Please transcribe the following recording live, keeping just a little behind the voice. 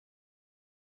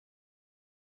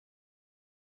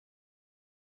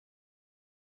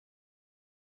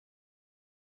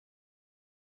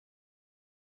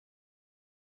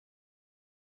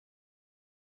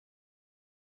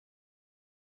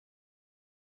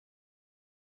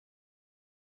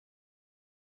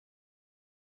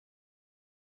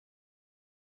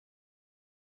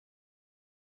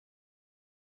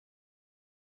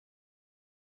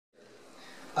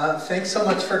Thanks so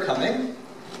much for coming,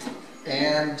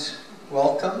 and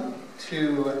welcome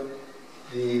to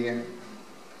the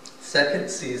second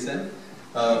season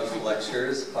of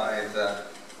lectures by the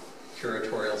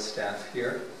curatorial staff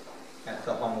here at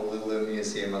the Honolulu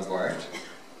Museum of Art.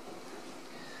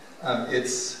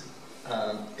 It's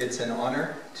an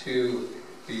honor to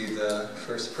be the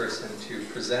first person to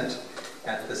present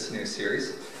at this new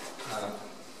series.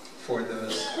 For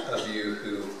those of you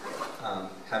who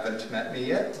haven't met me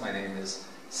yet, my name is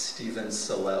Stephen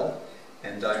Salel,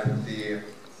 and I'm the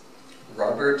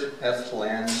Robert F.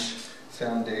 Lange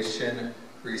Foundation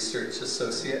Research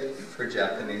Associate for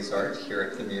Japanese Art here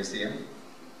at the museum.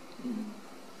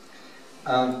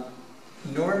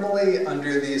 Normally,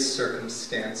 under these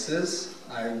circumstances,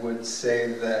 I would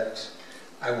say that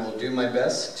I will do my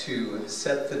best to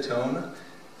set the tone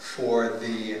for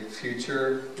the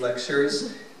future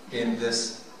lectures in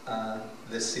this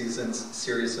season's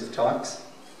series of talks.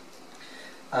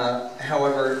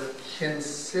 However,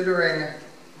 considering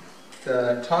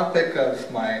the topic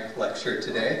of my lecture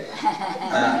today,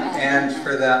 and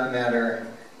for that matter,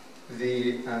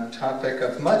 the topic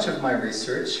of much of my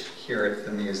research here at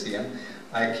the museum,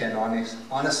 I can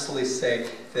honestly say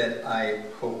that I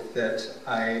hope that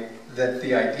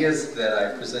the ideas that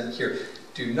I present here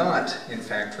do not, in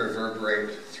fact,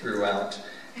 reverberate throughout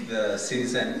the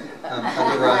season.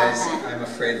 Otherwise, I'm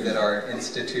afraid that our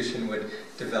institution would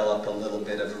develop a little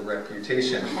bit of a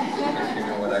reputation, if you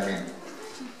know what I mean.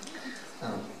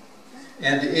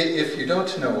 And if you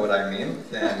don't know what I mean,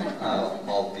 then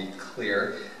I'll be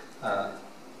clear.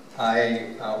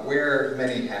 I wear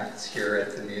many hats here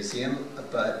at the museum,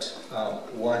 but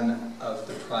one of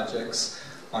the projects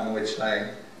on which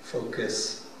I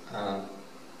focus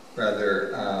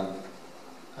rather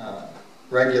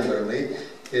regularly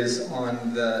is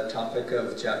on the topic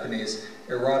of Japanese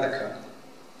erotica.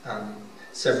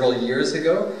 Several years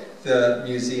ago, the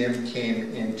museum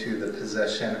came into the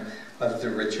possession of the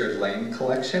Richard Lange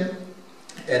collection,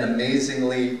 an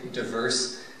amazingly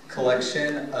diverse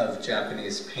collection of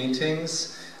Japanese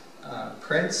paintings,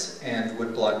 prints, and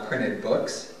woodblock printed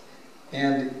books.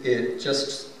 And it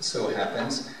just so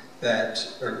happens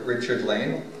that Richard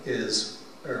Lange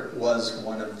was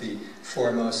one of the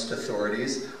foremost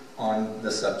authorities on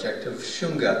the subject of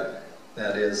Shunga,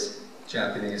 that is,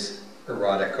 Japanese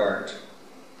erotic art.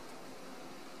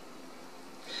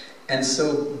 And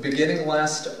so, beginning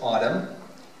last autumn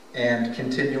and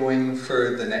continuing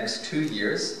for the next 2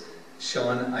 years,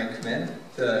 Sean Eichmann,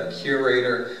 the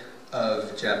curator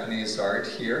of Japanese art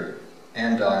here,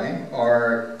 and I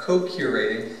are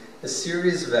co-curating a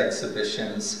series of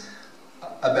exhibitions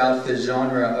about the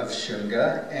genre of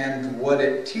Shunga and what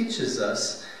it teaches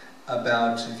us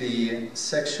about the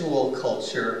sexual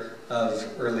culture of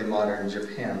early modern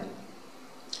Japan.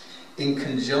 In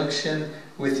conjunction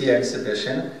with the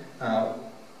exhibition,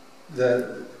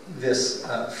 this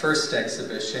first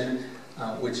exhibition,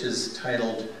 which is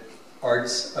titled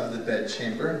Arts of the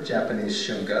Bedchamber, Japanese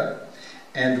Shunga,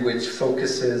 and which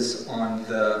focuses on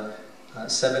the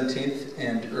 17th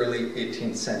and early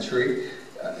 18th century,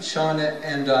 Sean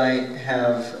and I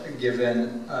have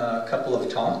given a couple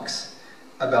of talks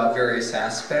about various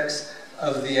aspects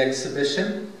of the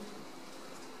exhibition.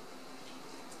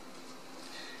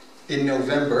 In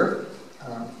November,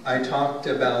 I talked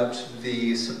about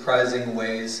the surprising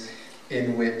ways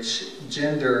in which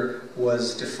gender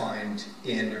was defined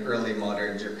in early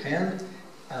modern Japan.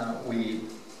 We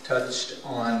touched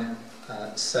on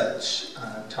such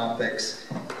topics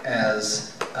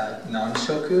as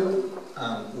non-shoku,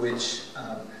 which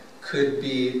could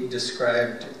be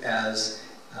described as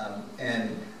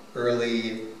an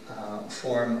early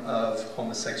form of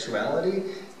homosexuality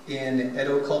in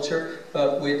Edo culture,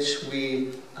 but which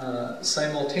we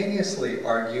simultaneously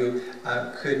argue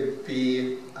could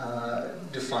be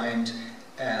defined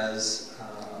as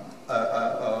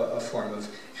a form of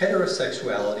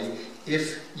heterosexuality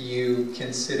if you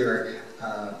consider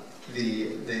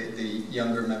the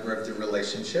younger member of the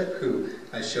relationship, who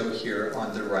I show here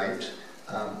on the right,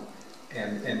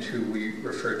 and who we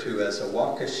refer to as a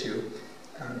wakashu.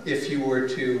 If you were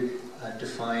to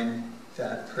define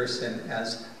that person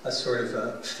as a sort of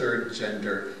a third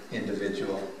gender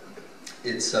individual.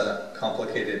 It's a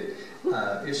complicated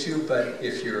issue, but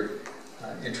if you're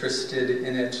interested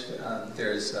in it,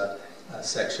 there's a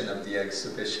section of the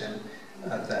exhibition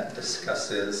that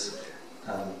discusses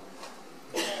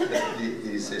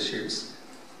these issues.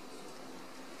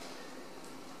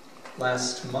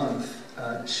 Last month,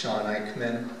 Sean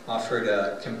Eichmann offered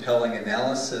a compelling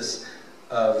analysis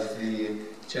of the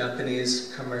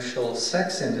Japanese commercial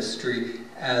sex industry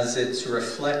as it's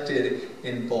reflected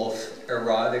in both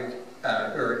erotic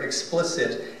or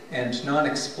explicit and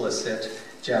non-explicit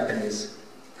Japanese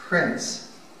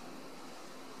prints.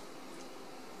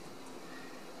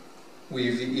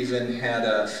 We've even had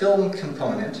a film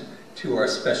component to our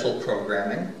special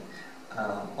programming.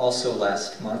 Also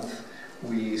last month,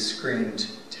 we screened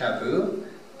Taboo,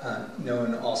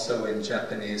 known also in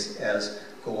Japanese as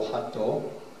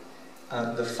Gohato,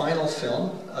 the final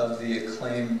film of the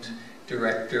acclaimed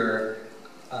director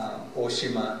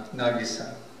Oshima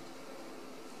Nagisa.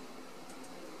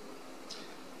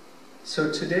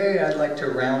 So today I'd like to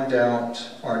round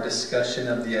out our discussion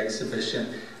of the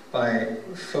exhibition by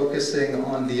focusing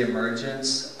on the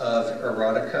emergence of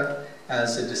erotica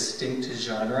as a distinct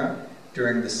genre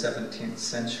during the 17th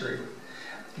century.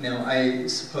 Now, I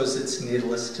suppose it's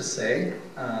needless to say,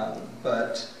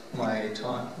 but my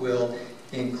talk will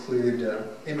include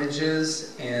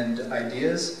images and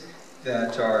ideas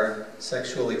that are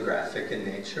sexually graphic in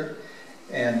nature.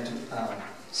 And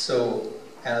so,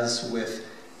 as with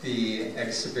the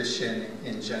exhibition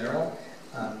in general,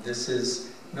 this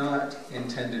is not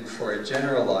intended for a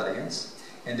general audience.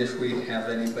 And if we have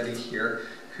anybody here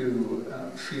who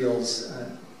feels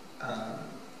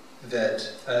that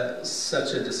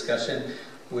such a discussion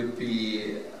would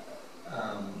be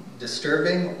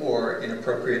disturbing or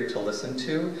inappropriate to listen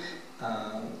to,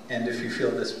 and if you feel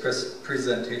this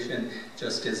presentation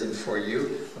just isn't for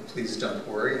you, please don't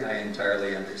worry, I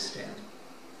entirely understand.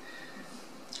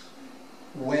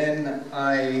 When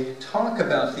I talk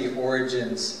about the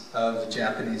origins of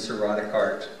Japanese erotic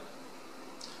art,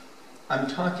 I'm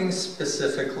talking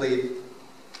specifically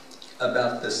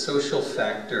about the social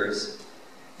factors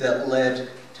that led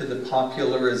to the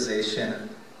popularization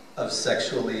of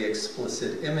sexually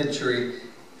explicit imagery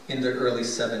in the early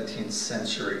 17th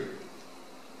century.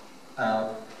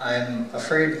 I'm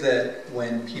afraid that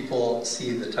when people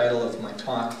see the title of my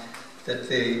talk, that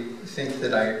they think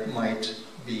that I might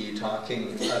be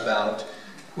talking about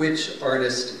which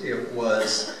artist it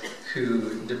was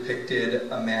who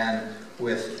depicted a man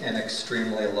with an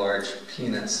extremely large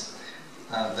penis.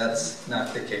 That's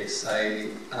not the case.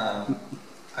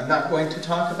 I'm not going to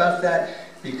talk about that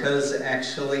because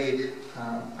actually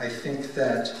I think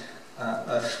that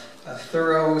a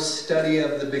thorough study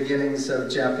of the beginnings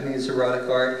of Japanese erotic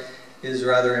art is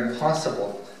rather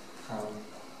impossible.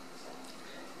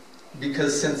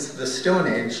 Because since the Stone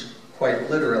Age, quite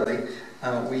literally,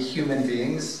 we human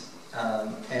beings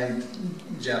and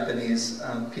Japanese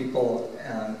people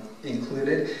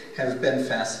included have been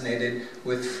fascinated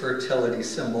with fertility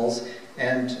symbols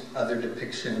and other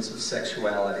depictions of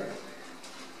sexuality.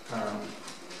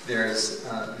 There's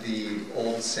the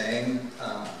old saying,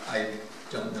 I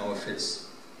don't know if it's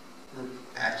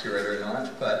accurate or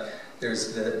not, but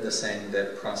there's the saying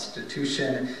that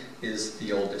prostitution is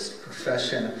the oldest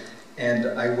profession, and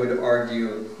I would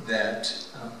argue that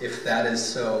if that is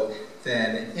so,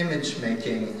 then image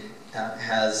making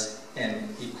has an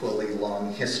equally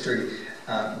long history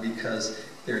because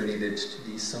there needed to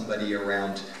be somebody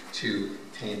around to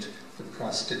paint the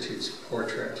prostitute's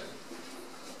portrait.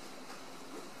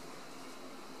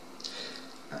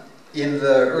 In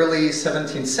the early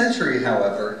 17th century,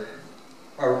 however,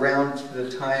 around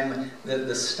the time that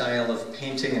the style of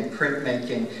painting and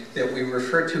printmaking that we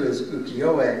refer to as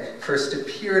ukiyo-e first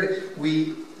appeared,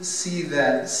 we see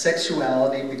that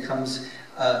sexuality becomes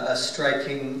a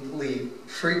strikingly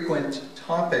frequent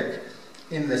topic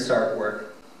in this artwork.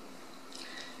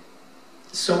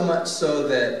 So much so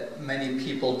that many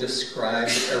people describe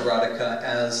erotica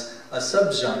as a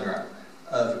subgenre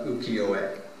of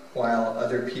ukiyo-e, while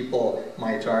other people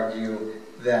might argue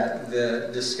that the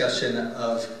discussion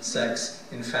of sex,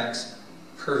 in fact,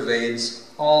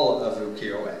 pervades all of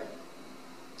ukiyo-e.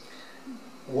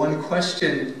 One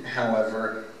question,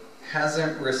 however,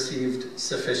 hasn't received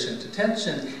sufficient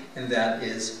attention, and that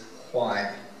is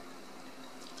why.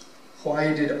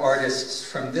 Why did artists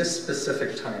from this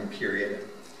specific time period,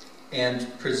 and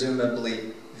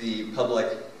presumably the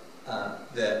public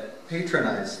that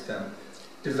patronized them,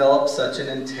 develop such an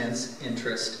intense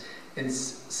interest in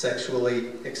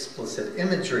sexually explicit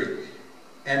imagery?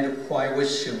 And why was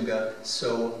Shunga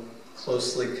so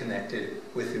closely connected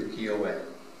with ukiyo-e?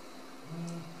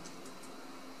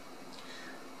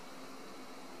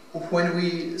 When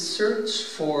we search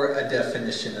for a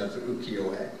definition of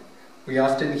ukiyo-e, we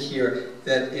often hear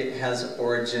that it has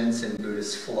origins in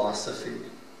Buddhist philosophy.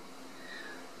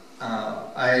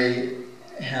 I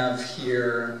have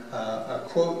here a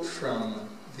quote from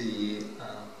the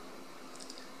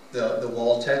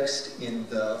wall text in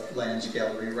the Lange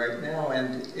gallery right now,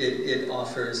 and it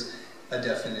offers a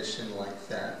definition like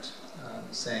that.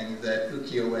 saying that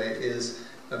ukiyo-e is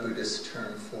a Buddhist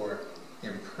term for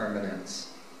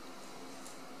impermanence.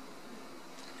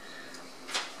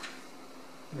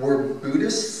 Were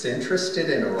Buddhists interested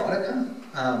in erotica?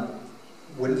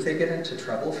 Wouldn't they get into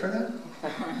trouble for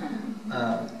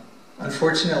that?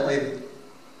 Unfortunately,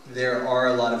 there are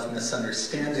a lot of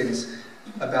misunderstandings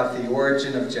about the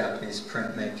origin of Japanese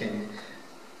printmaking,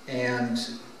 and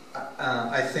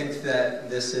I think that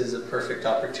this is a perfect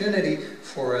opportunity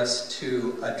for us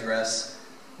to address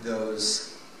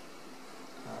those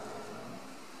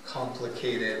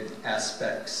complicated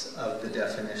aspects of the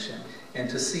definition, and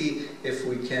to see if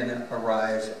we can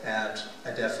arrive at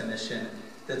a definition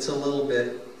that's a little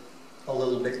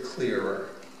bit clearer.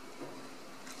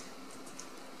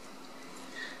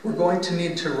 We're going to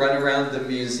need to run around the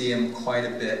museum quite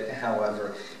a bit,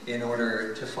 however, in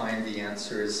order to find the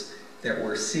answers that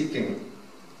we're seeking.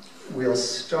 We'll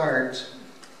start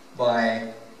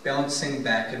by bouncing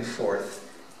back and forth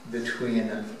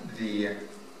between the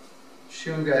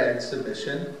Shunga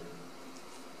exhibition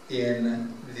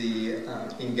in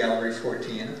Gallery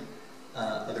 14,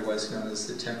 otherwise known as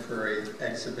the Temporary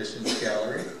Exhibitions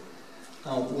Gallery.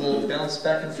 We'll bounce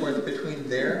back and forth between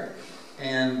there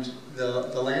and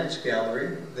the Lange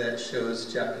Gallery that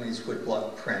shows Japanese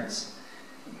woodblock prints.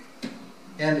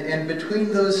 And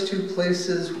between those two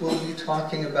places, we'll be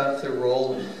talking about the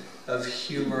role of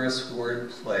humorous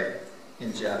wordplay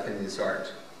in Japanese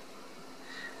art.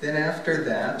 Then after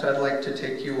that, I'd like to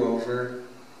take you over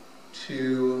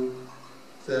to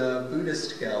the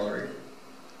Buddhist gallery,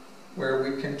 where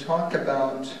we can talk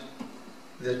about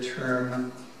the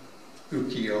term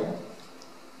ukiyo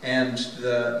and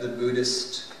the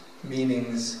Buddhist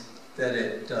meanings that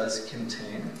it does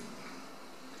contain.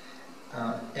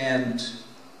 And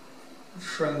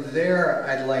from there,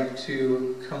 I'd like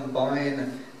to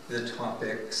combine the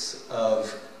topics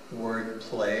of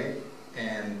wordplay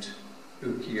and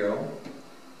ukiyo.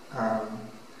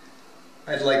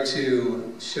 I'd like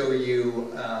to show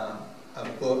you a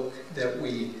book that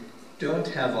we don't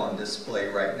have on display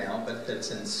right now, but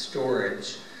that's in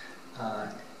storage,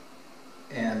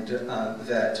 and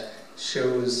that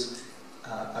shows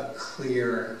a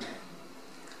clear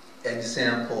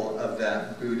example of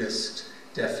that Buddhist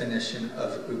definition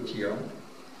of ukiyo.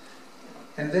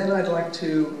 And then I'd like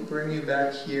to bring you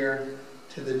back here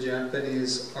to the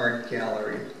Japanese art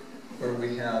gallery, where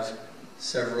we have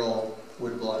several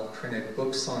woodblock printed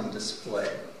books on display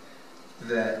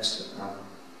that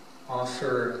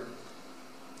offer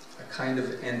a kind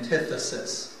of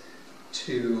antithesis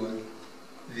to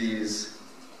these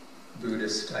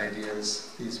Buddhist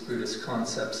ideas, these Buddhist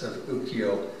concepts of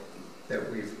ukiyo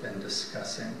that we've been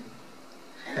discussing.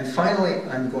 And finally,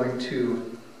 I'm going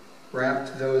to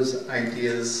wrap those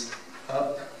ideas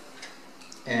up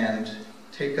and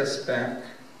take us back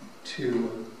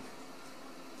to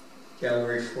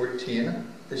Gallery 14,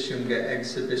 the Shunga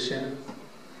exhibition,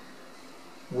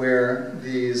 where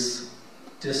these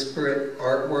disparate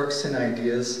artworks and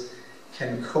ideas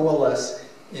can coalesce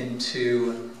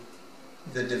into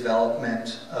the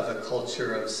development of a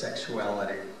culture of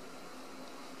sexuality.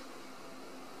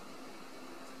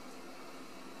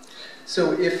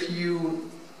 So if you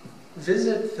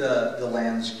visit the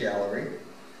Lange Gallery,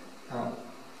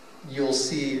 you'll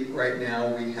see right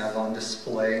now we have on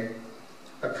display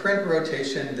a print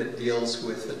rotation that deals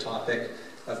with the topic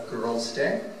of Girls'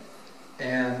 Day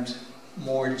and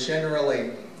more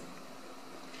generally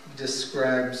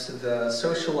describes the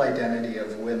social identity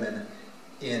of women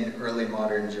in early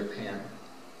modern Japan.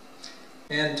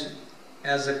 And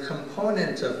as a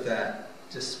component of that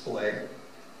display,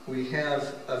 we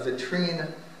have a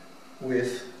vitrine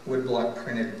with woodblock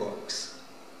printed books.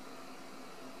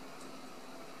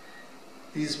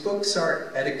 These books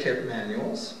are etiquette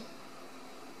manuals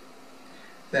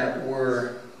that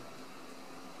were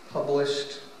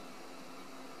published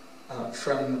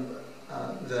from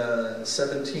the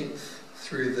 17th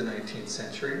through the 19th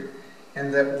century,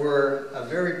 and that were a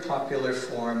very popular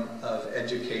form of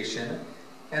education,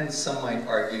 and some might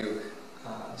argue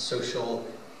social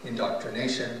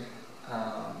indoctrination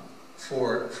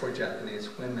for Japanese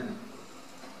women.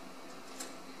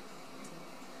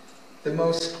 The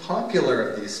most popular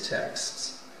of these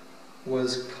texts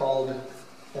was called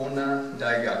Onna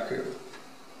Daigaku,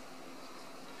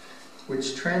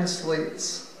 which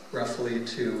translates roughly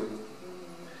to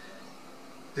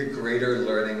the greater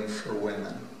learning for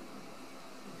women.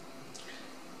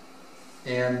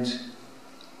 And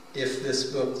if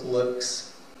this book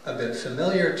looks a bit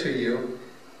familiar to you,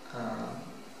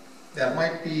 that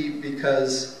might be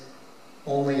because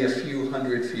only a few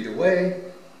hundred feet away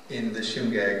in the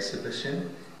Shunga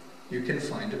exhibition you can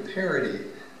find a parody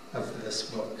of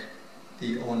this book,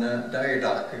 the Onna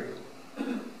Daidaku.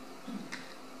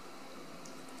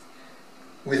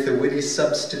 With the witty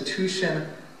substitution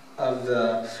of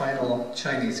the final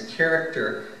Chinese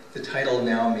character, the title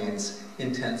now means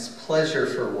intense pleasure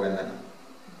for women.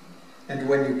 And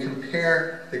when you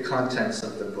compare the contents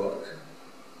of the book,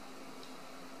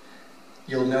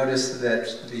 you'll notice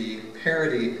that the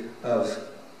parody of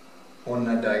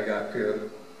Onna Daigaku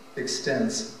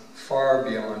extends far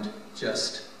beyond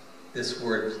just this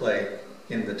wordplay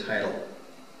in the title.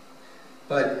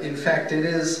 But in fact, it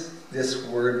is this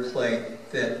wordplay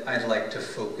that I'd like to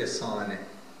focus on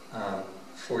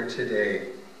for today.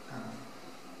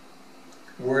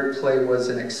 Wordplay was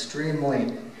an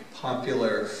extremely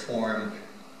popular form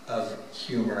of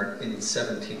humor in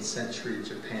 17th century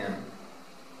Japan.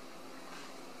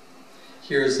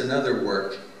 Here's another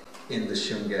work in the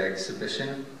Shunga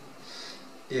exhibition.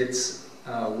 It's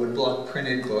a woodblock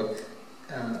printed book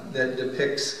that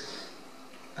depicts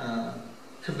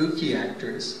kabuki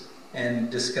actors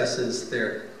and discusses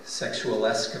their sexual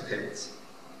escapades.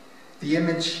 The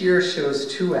image here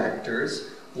shows two actors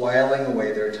whiling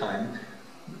away their time.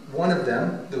 One of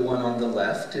them, the one on the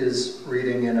left, is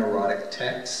reading an erotic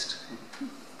text,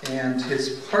 and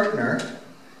his partner,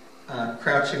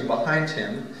 crouching behind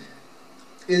him,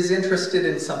 is interested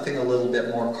in something a little bit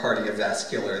more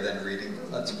cardiovascular than reading,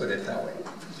 let's put it that way.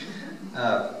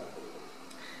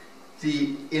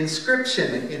 The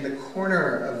inscription in the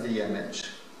corner of the image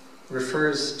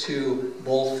refers to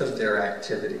both of their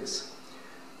activities.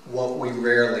 What we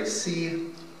rarely see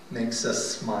makes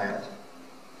us smile.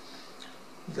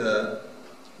 The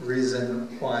reason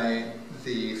why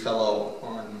the fellow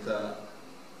on the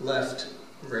left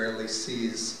rarely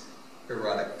sees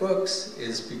erotic books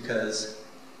is because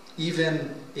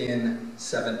even in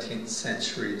 17th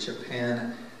century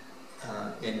Japan,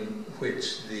 in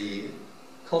which the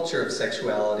culture of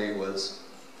sexuality was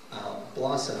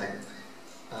blossoming,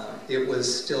 it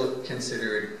was still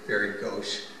considered very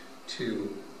gauche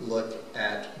to look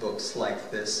at books like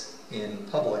this in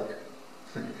public.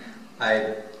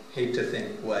 I hate to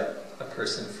think what a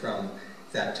person from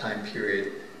that time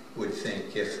period would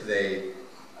think if they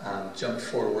jumped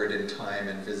forward in time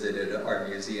and visited our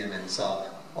museum and saw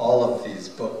all of these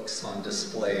books on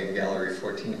display in Gallery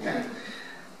 14.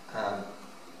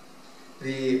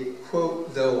 The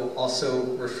quote, though, also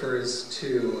refers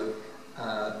to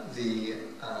the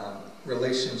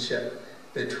relationship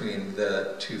between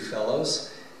the two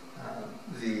fellows.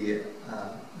 The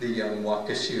young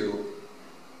Wakashu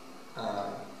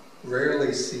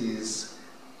rarely sees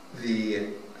the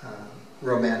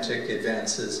romantic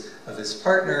advances of his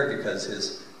partner because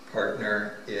his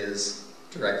partner is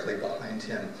directly behind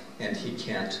him and he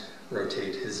can't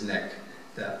rotate his neck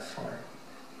that far.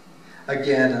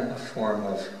 Again, a form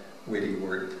of witty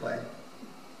wordplay.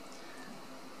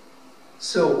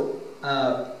 So,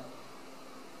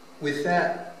 with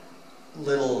that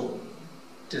little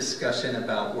discussion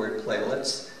about wordplay,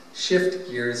 let's shift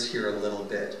gears here a little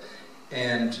bit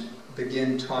and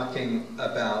begin talking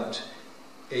about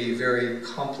a very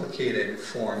complicated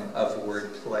form of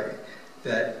wordplay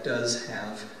that does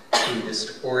have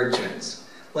Buddhist origins.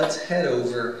 Let's head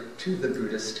over to the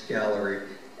Buddhist gallery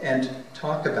and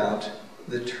talk about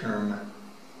the term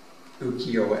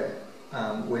ukiyo-e,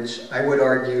 which I would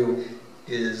argue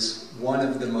is one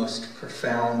of the most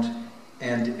profound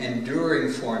and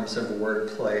enduring forms of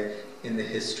wordplay in the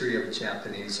history of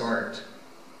Japanese art.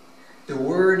 The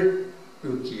word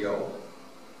ukiyo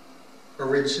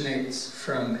originates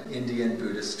from Indian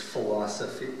Buddhist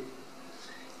philosophy.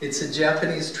 It's a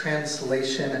Japanese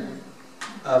translation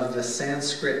of the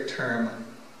Sanskrit term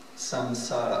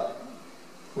samsara,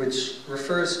 which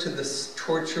refers to this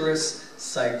torturous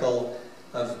cycle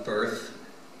of birth,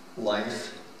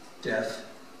 life, death,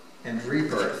 and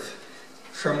rebirth,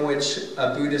 from which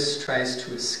a Buddhist tries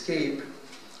to escape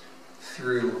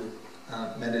through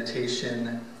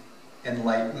meditation,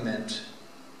 enlightenment,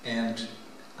 and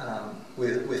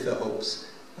with the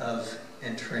hopes of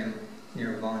entering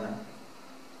nirvana.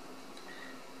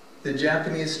 The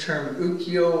Japanese term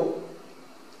ukiyo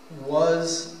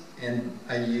was, and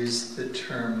I use the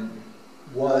term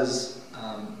was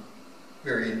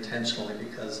very intentionally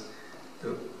because,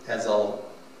 as I'll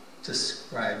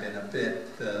describe in a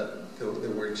bit,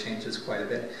 the word changes quite a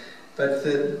bit. But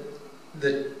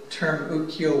the term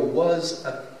ukiyo was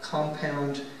a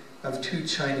compound of two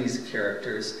Chinese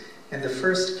characters, and the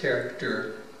first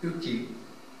character, uki,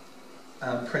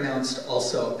 pronounced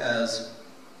also as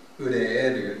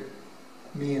ureeru,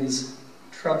 means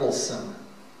troublesome,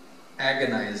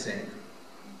 agonizing,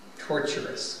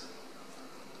 torturous.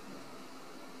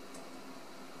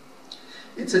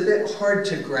 It's a bit hard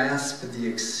to grasp the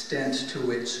extent to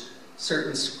which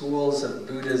certain schools of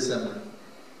Buddhism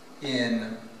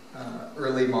in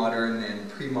early modern and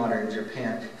pre-modern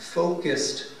Japan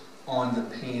focused on the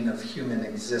pain of human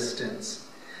existence,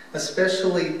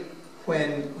 especially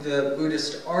when the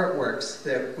Buddhist artworks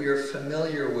that we're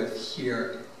familiar with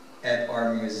here at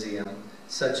our museum,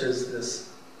 such as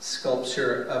this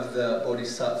sculpture of the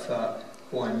Bodhisattva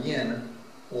Guanyin,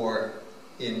 or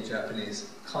in Japanese,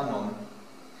 Kannon,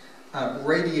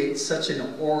 radiate such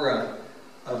an aura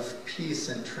of peace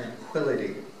and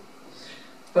tranquility.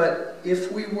 But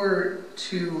if we were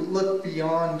to look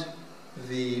beyond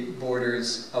the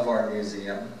borders of our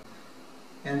museum,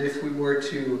 and if we were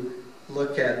to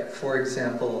look at, for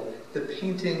example, the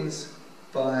paintings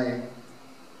by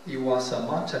Iwasa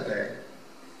Matabe,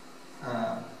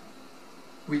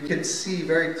 we could see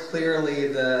very clearly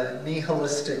the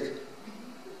nihilistic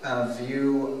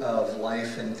view of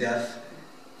life and death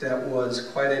that was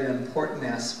quite an important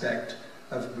aspect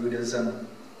of Buddhism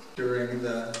during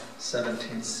the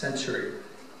 17th century.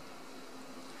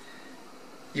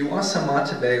 Iwasa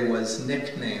Matabe was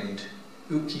nicknamed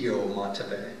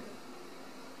ukiyo-e.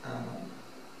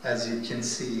 As you can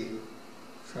see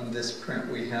from this print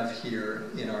we have here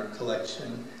in our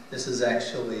collection, this is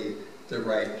actually the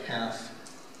right half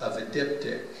of a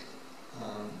diptych,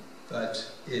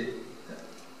 but it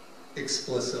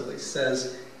explicitly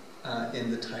says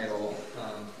in the title,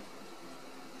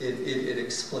 it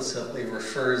explicitly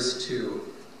refers to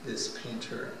this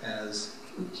painter as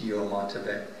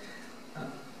ukiyo-e.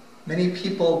 Many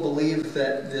people believe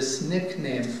that this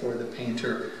nickname for the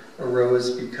painter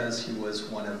arose because he was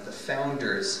one of the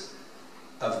founders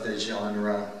of the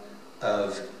genre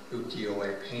of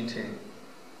ukiyo-e painting.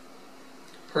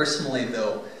 Personally,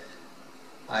 though,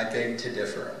 I beg to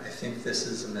differ. I think this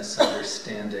is a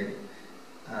misunderstanding.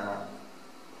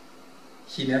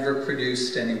 He never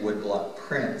produced any woodblock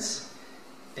prints,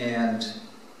 and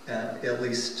at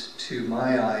least to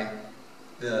my eye,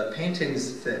 the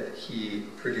paintings that he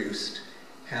produced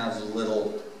have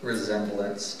little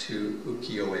resemblance to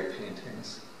ukiyo-e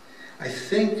paintings. I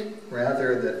think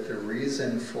rather that the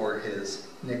reason for his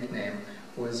nickname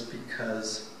was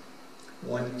because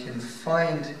one can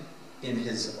find in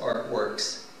his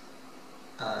artworks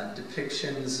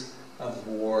depictions of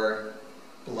war,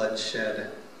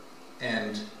 bloodshed,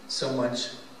 and so much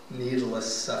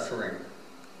needless suffering.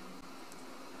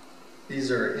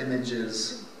 These are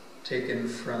images taken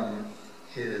from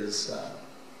his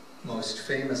most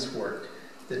famous work,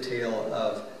 The Tale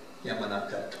of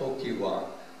Yamanaka Tokiwa,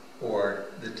 or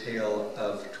The Tale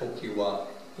of Tokiwa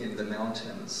in the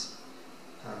Mountains.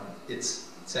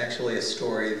 It's actually a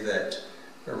story that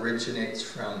originates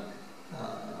from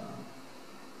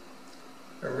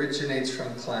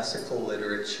classical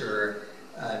literature,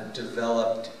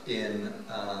 developed in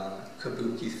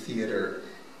kabuki theater,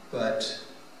 but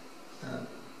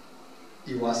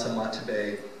Iwasa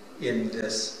Matabe, in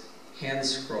this hand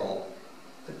scroll,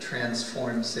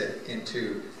 transforms it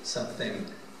into something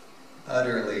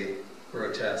utterly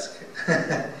grotesque.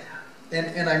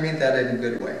 and I mean that in a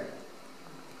good way.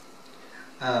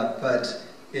 But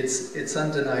it's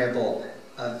undeniable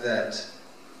that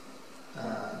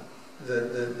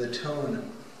the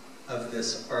tone of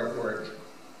this artwork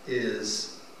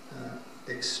is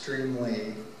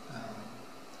extremely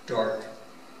dark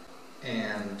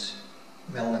and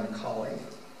melancholy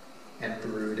and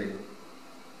brooding.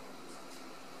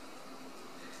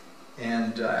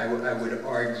 And I would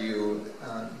argue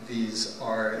these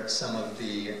are some of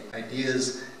the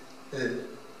ideas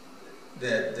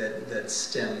that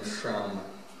stem from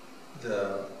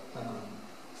the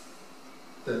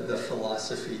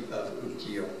philosophy of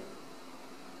ukiyo.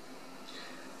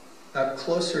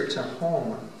 Closer to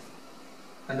home,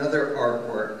 another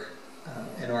artwork,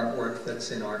 an artwork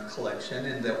that's in our collection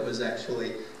and that was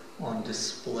actually on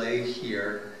display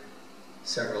here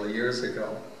several years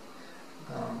ago,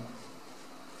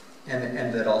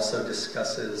 and that also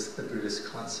discusses the Buddhist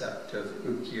concept of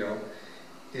ukiyo,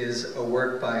 is a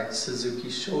work by Suzuki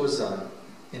Shozan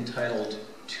entitled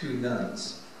Two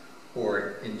Nuns,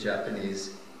 or in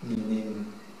Japanese, Ninin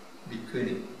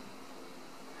Bikuni.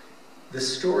 The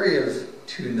story of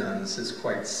two nuns is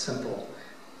quite simple.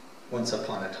 Once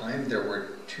upon a time, there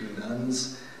were two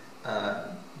nuns,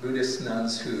 Buddhist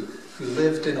nuns who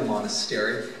lived in a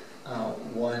monastery.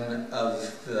 One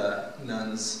of the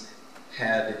nuns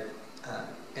had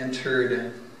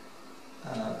entered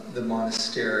the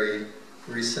monastery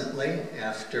recently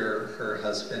after her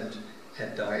husband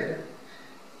had died,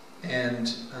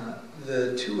 and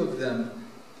the two of them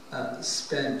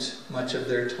spent much of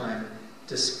their time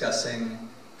discussing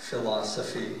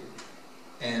philosophy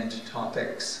and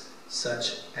topics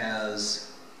such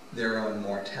as their own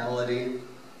mortality,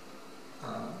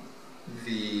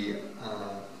 the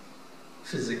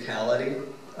physicality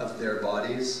of their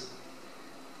bodies,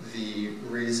 the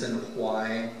reason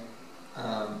why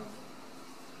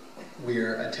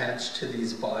we're attached to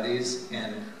these bodies,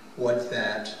 and what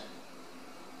that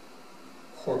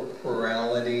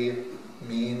corporality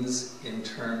means in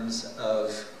terms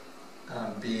of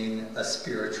being a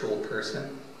spiritual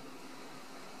person.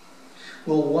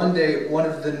 Well, one day, one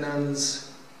of the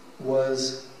nuns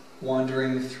was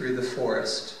wandering through the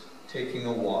forest, taking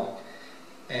a walk,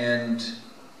 and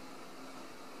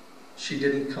she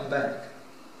didn't come back.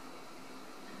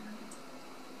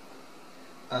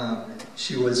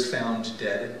 She was found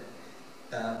dead,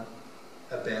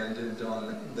 abandoned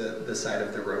on the side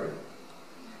of the road.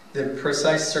 The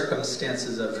precise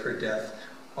circumstances of her death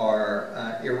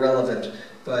are irrelevant,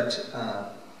 but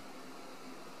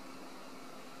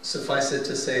suffice it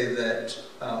to say that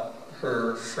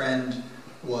her friend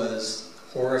was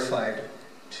horrified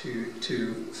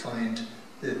to find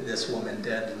this woman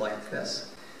dead like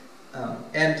this.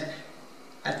 And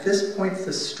at this point,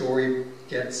 the story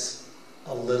gets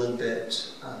a little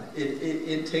bit,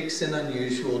 it takes an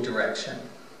unusual direction.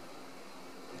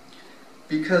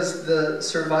 Because the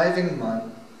surviving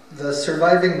nun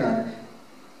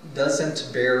doesn't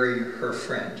bury her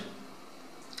friend,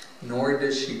 nor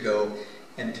does she go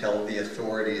and tell the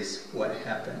authorities what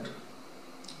happened.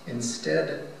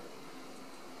 Instead,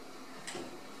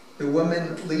 the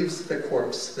woman leaves the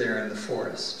corpse there in the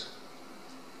forest,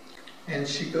 and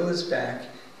she goes back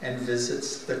and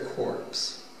visits the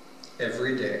corpse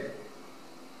every day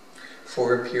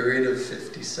for a period of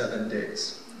 57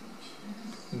 days,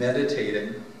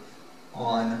 meditating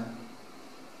on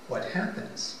what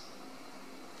happens.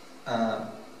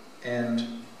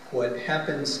 And what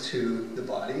happens to the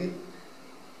body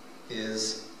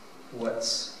is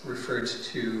what's referred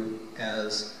to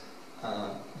as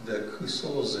the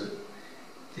kusozu,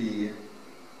 the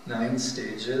 9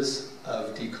 stages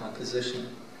of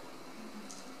decomposition.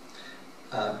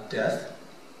 Death,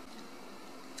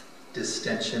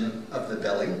 distension of the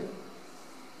belly,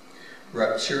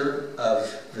 rupture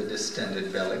of the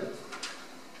distended belly,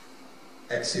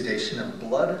 exudation of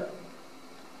blood,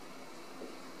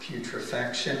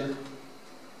 putrefaction,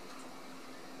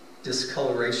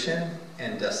 discoloration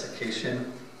and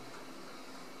desiccation,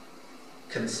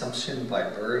 consumption by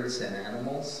birds and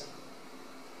animals,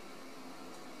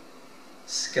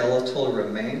 skeletal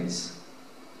remains,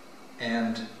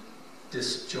 and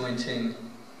disjointing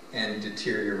and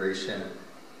deterioration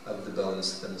of the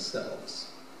bones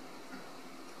themselves.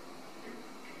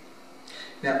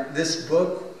 Now, this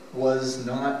book was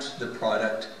not the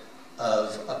product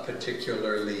of a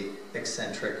particularly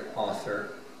eccentric author,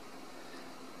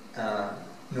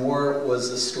 nor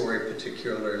was the story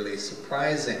particularly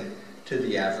surprising to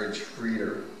the average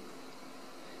reader.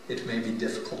 It may be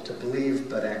difficult to believe,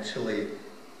 but actually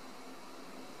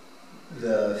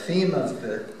the theme of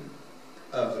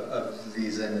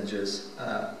these images,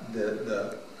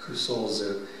 the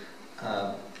kusozu,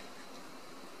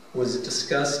 was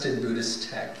discussed in Buddhist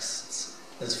texts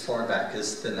as far back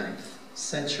as the 9th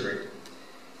century,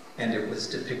 and it was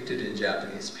depicted in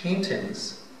Japanese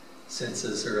paintings since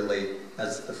as early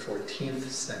as the 14th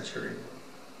century.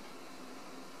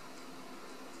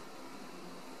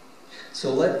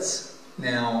 So let's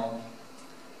now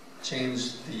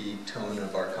change the tone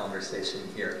of our conversation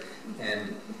here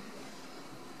and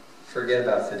forget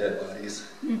about the dead bodies.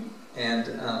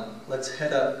 And let's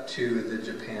head up to the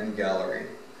Japan Gallery,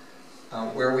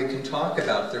 where we can talk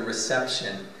about the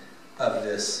reception of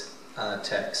this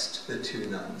text, The Two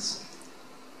Nuns,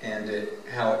 and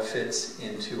how it fits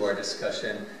into our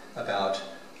discussion about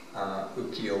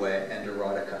ukiyo-e and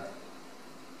erotica.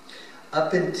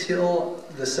 Up until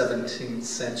the 17th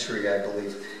century, I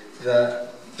believe, the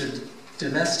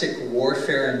domestic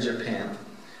warfare in Japan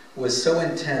was so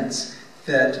intense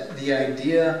that the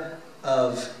idea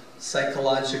of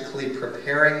psychologically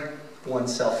preparing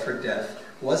oneself for death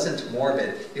wasn't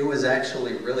morbid, it was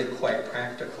actually really quite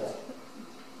practical.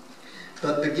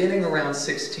 But beginning around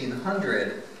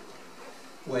 1600,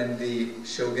 when the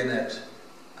shogunate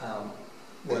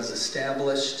was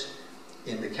established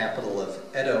in the capital of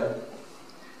Edo,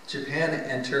 Japan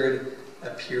entered a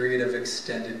period of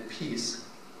extended peace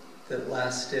that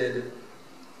lasted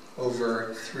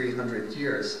over 300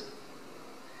 years.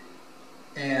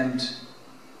 And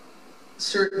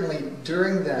certainly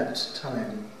during that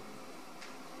time,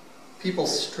 people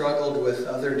struggled with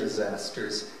other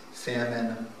disasters,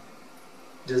 famine,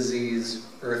 disease,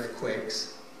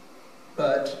 earthquakes,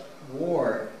 but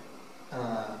war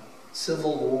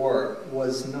civil war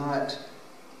was not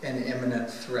an imminent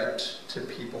threat to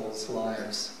people's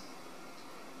lives.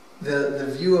 The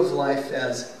view of life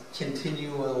as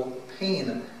continual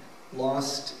pain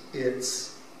lost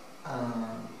its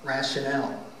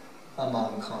rationale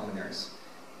among commoners.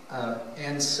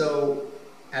 And so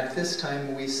at this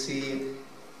time we see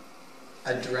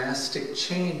a drastic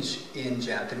change in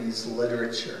Japanese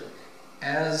literature.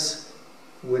 As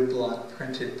woodblock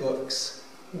printed books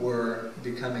were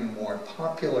becoming more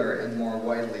popular and more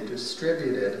widely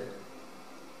distributed,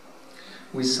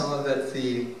 we saw that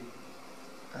the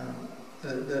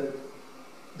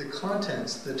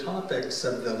contents, the topics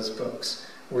of those books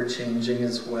were changing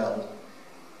as well.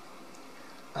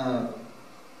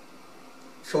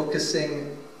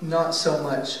 Focusing not so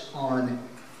much on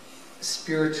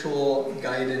spiritual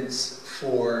guidance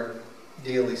for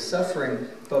daily suffering,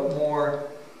 but more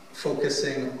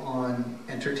focusing on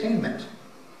entertainment,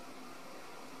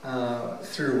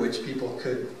 through which people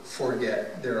could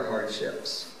forget their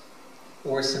hardships,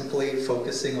 or simply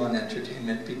focusing on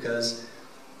entertainment because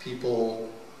people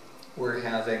were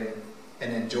having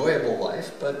an enjoyable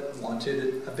life but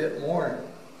wanted a bit more.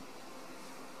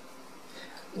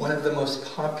 One of the most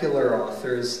popular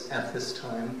authors at this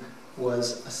time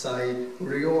was Asai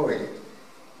Ryoi,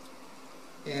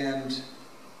 and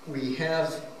we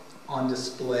have on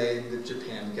display the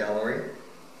Japan Gallery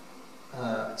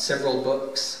several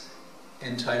books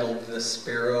entitled The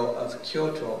Sparrow of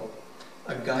Kyoto,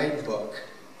 a guidebook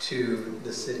to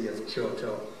the city of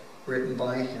Kyoto, written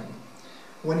by him.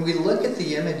 When we look at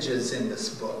the images in this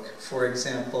book, for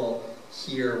example,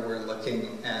 here we're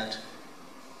looking at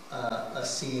a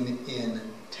scene in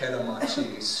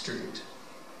Teramachi Street.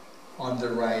 On the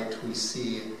right we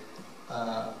see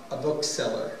a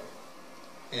bookseller,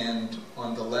 and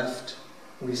on the left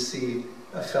we see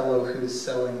a fellow who's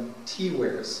selling tea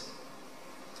wares.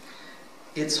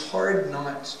 It's hard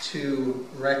not to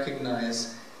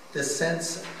recognize the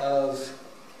sense of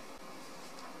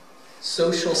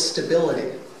social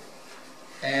stability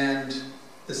and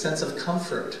the sense of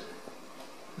comfort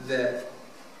that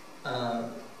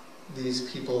these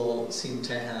people seem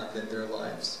to have in their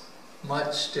lives.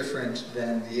 Much different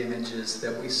than the images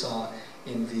that we saw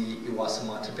in the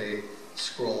Iwasamatabe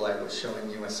scroll I was showing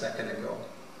you a second ago.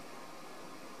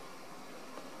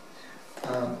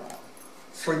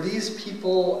 For these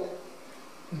people,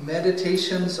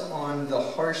 meditations on the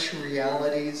harsh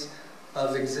realities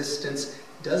of existence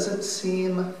doesn't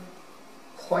seem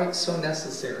quite so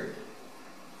necessary.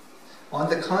 On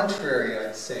the contrary,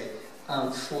 I'd say,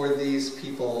 for these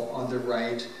people on the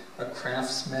right, a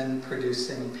craftsman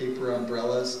producing paper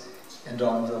umbrellas, and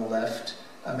on the left,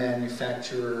 a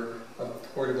manufacturer of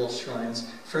portable shrines.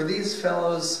 For these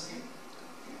fellows,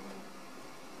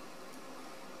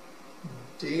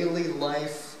 daily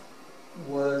life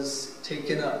was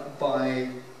taken up by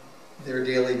their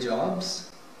daily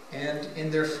jobs, and in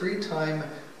their free time,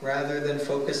 rather than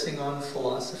focusing on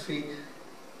philosophy,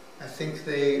 I think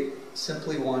they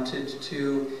simply wanted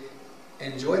to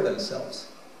enjoy themselves.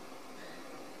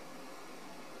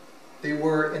 They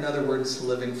were, in other words,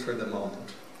 living for the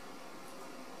moment.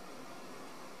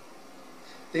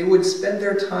 They would spend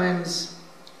their times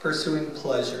pursuing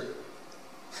pleasure.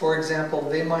 For example,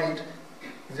 they might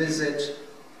visit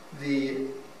the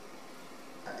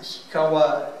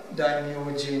Hikawa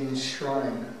Daimyojin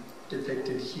shrine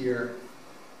depicted here,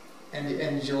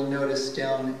 and you'll notice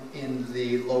down in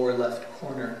the lower left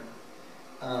corner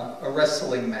a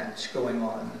wrestling match going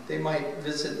on. They might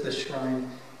visit the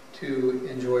shrine to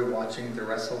enjoy watching the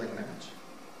wrestling match.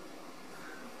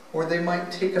 Or they might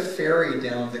take a ferry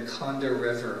down the Kanda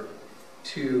River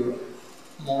to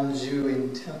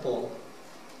Monjuin Temple,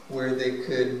 where they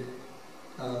could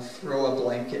throw a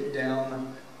blanket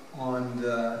down on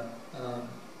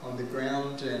the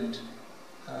ground and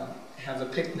have a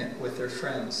picnic with their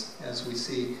friends, as we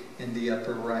see in the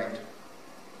upper right.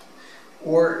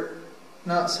 Or,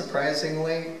 not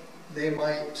surprisingly, they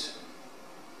might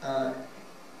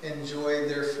enjoy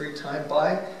their free time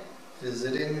by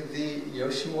visiting the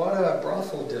Yoshiwara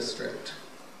brothel district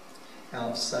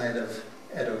outside of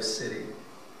Edo City.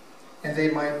 And they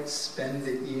might spend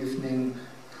the evening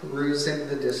perusing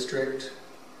the district,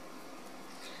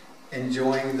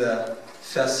 enjoying the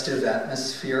festive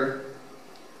atmosphere,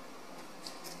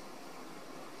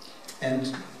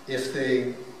 and if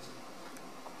they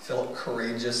felt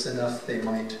courageous enough, they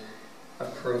might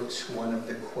approach one of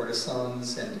the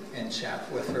courtesans and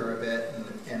chat with her a bit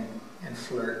and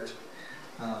flirt.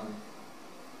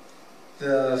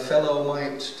 The fellow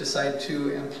might decide to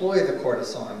employ the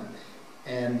courtesan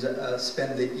and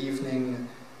spend the evening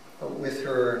with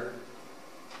her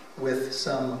with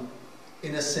some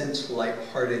innocent,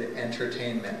 light-hearted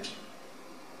entertainment,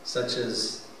 such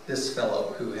as this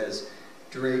fellow who has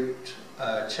draped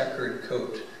a checkered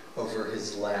coat over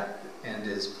his lap and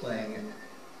is playing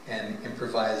an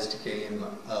improvised game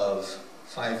of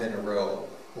 5 in a row,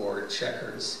 or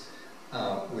checkers,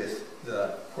 with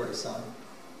the courtesan.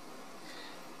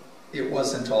 It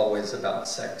wasn't always about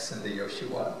sex in the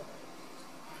Yoshiwara.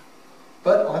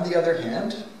 But on the other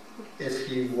hand, if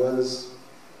he was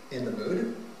in the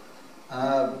mood,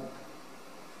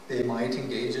 they might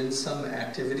engage in some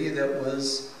activity that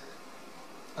was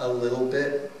a little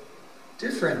bit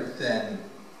different than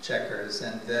checkers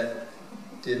and that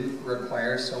didn't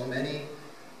require so many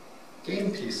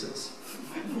game pieces.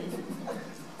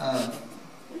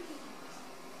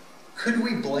 Could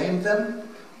we blame them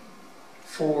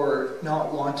for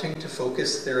not wanting to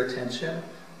focus their attention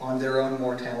on their own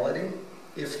mortality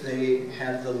if they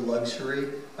had the luxury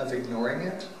of ignoring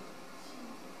it?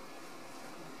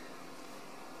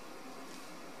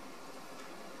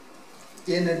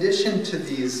 In addition to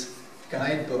these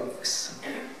guidebooks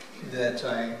that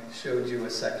I showed you a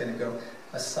second ago,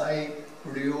 Asai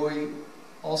Ryoi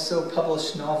also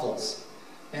published novels,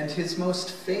 and his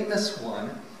most famous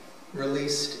one,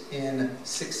 released in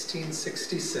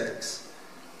 1666,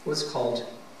 was called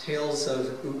Tales of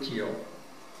Ukiyo,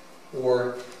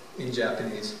 or in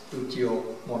Japanese,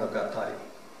 ukiyo-monogatari.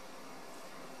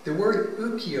 The word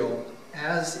ukiyo,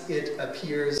 as it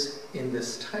appears in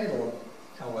this title,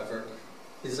 however,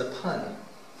 is a pun.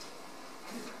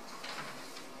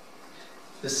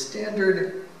 The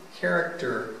standard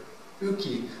character,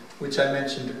 uki, which I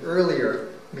mentioned earlier,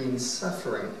 means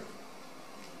suffering.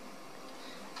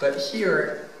 But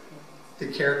here,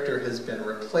 the character has been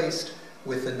replaced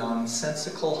with a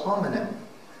nonsensical homonym,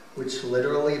 which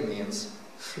literally means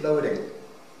floating,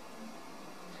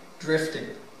 drifting,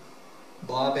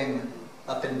 bobbing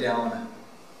up and down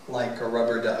like a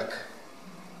rubber duck.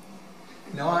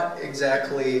 Not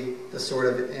exactly the sort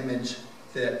of image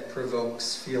that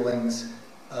provokes feelings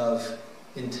of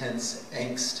intense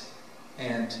angst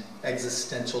and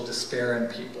existential despair in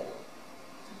people.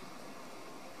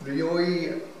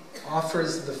 Ryoi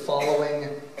offers the following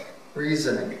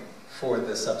reasoning for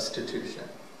the substitution.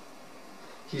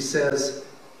 He says,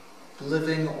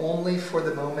 living only for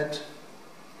the moment,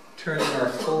 turning our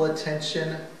full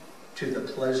attention to the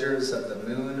pleasures of the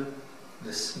moon,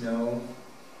 the snow,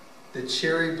 the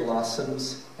cherry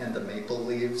blossoms and the maple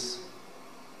leaves,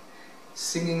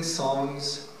 singing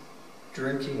songs,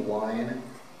 drinking wine,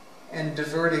 and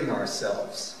diverting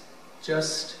ourselves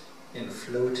just in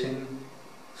floating,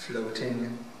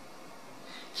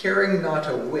 caring not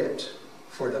a whit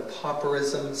for the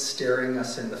pauperism staring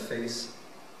us in the face,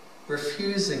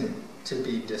 refusing to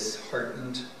be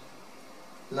disheartened,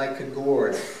 like a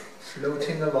gourd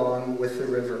floating along with the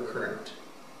river current.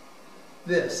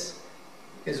 This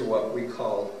is what we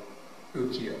call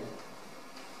ukiyo.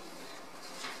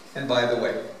 And by the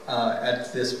way,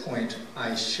 at this point,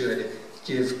 I should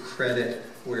give credit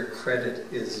where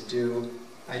credit is due.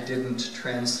 I didn't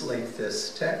translate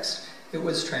this text. It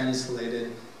was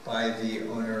translated by the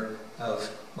owner of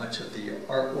much of the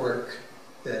artwork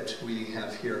that we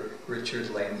have here, Richard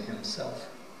Lange himself.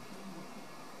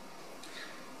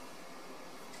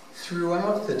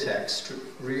 Throughout the text,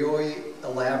 Ryoi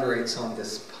elaborates on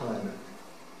this pun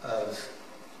of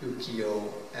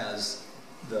ukiyo as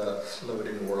the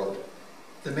floating world.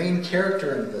 The main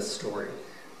character in this story,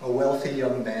 a wealthy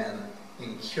young man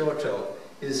in Kyoto,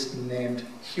 is named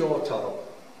Hyotaro,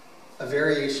 a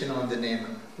variation on the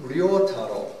name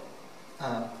Ryotaro,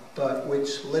 but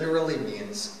which literally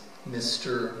means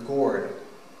Mr. Gourd.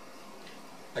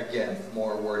 Again,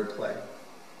 more wordplay.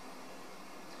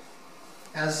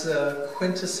 As a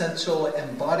quintessential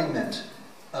embodiment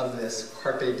of this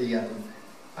carpe diem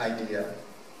idea,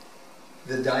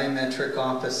 the diametric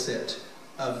opposite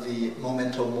of the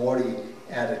memento mori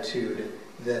attitude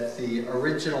that the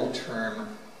original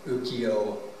term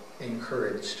ukiyo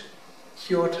encouraged.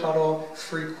 Hyotaro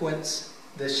frequents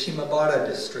the Shimabara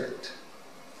district.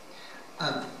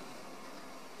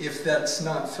 If that's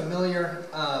not familiar,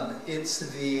 it's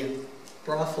the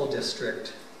brothel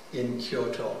district in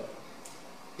Kyoto.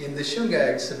 In the Shunga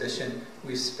exhibition,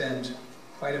 we spent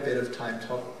quite a bit of time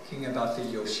talking about the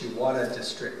Yoshiwara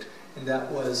district, and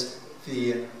that was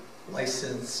the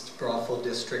licensed brothel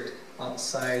district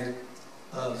outside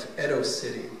of Edo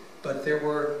City. But there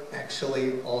were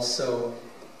actually also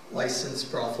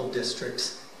licensed brothel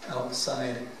districts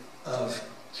outside of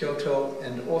Kyoto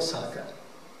and Osaka,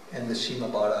 and the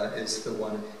Shimabara is the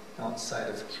one outside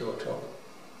of Kyoto.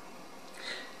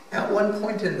 At one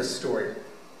point in the story,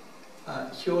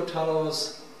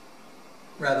 Hyotaro's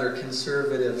rather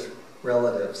conservative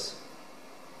relatives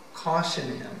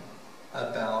caution him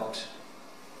about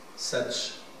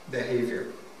such behavior.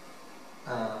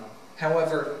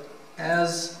 However,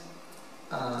 as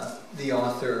the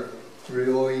author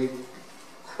Ryoi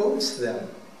quotes them,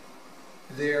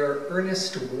 their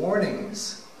earnest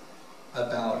warnings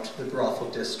about the brothel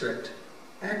district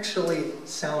actually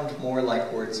sound more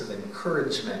like words of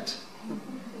encouragement.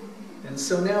 And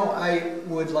so now I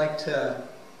would like to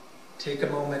take a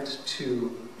moment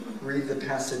to read the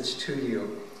passage to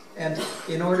you. And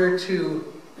in order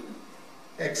to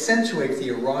accentuate the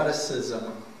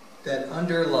eroticism that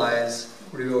underlies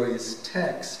Ryoi's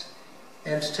text,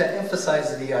 and to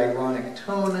emphasize the ironic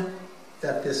tone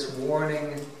that this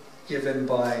warning given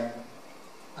by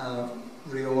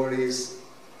Ryoi's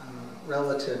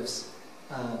relatives,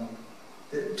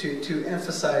 to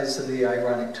emphasize the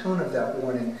ironic tone of that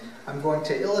warning, I'm going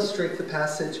to illustrate the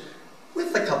passage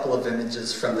with a couple of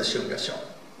images from the Shunga show.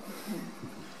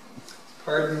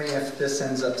 Pardon me if this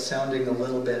ends up sounding a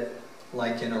little bit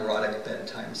like an erotic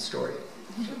bedtime story.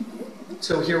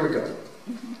 So here we go.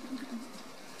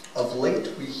 Of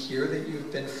late, we hear that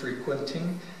you've been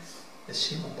frequenting the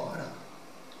Shimabara.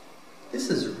 This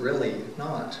is really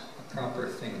not a proper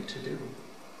thing to do.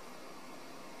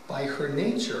 By her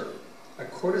nature, a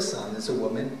courtesan is a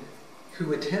woman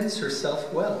who attends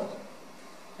herself well,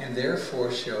 and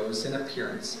therefore shows an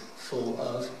appearance full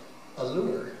of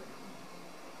allure.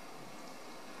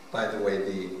 By the way,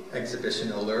 the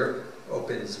exhibition Allure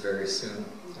opens very soon.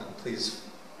 Please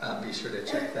be sure to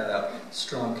check that out.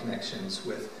 Strong connections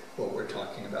with what we're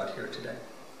talking about here today.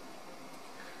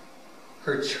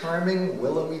 Her charming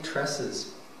willowy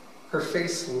tresses, her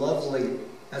face lovely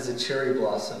as a cherry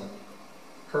blossom,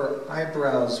 her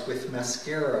eyebrows with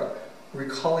mascara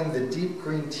recalling the deep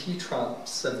green tea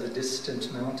tops of the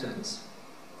distant mountains,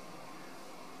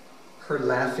 her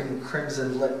laughing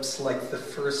crimson lips like the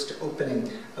first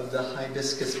opening of the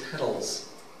hibiscus petals,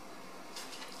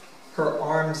 her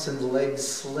arms and legs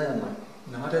slim,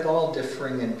 not at all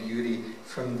differing in beauty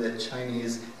from the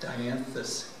Chinese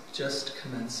dianthus just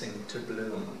commencing to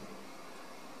bloom,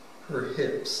 her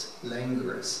hips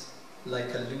languorous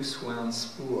like a loose-wound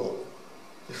spool,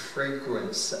 the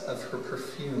fragrance of her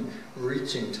perfume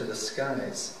reaching to the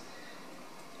skies,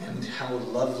 and how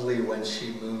lovely when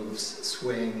she moves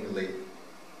swayingly.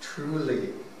 Truly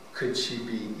could she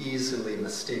be easily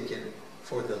mistaken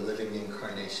for the living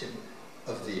incarnation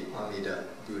of the Amida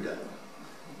Buddha.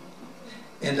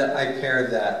 And I pair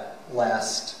that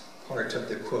last part of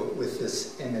the quote with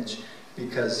this image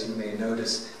because you may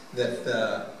notice that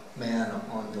the man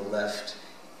on the left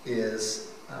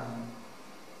is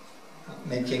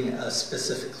making a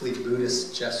specifically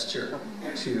Buddhist gesture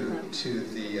to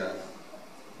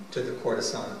the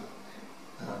courtesan.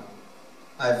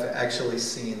 I've actually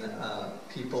seen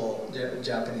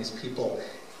Japanese people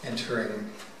entering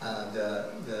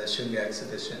the Shunga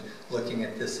exhibition, looking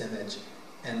at this image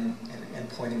and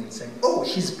pointing and saying, "Oh,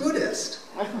 he's Buddhist."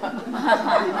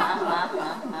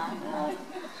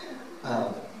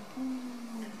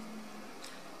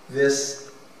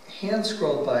 This hand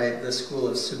scroll by the school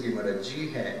of Sugimura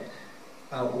Jihei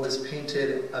was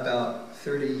painted about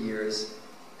 30 years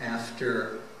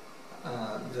after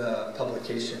the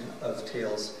publication of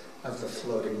Tales of the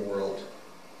Floating World.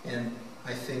 And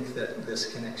I think that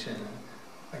this connection,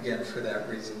 again, for that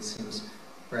reason, seems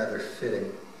rather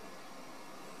fitting.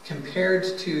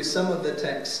 Compared to some of the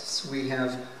texts we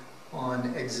have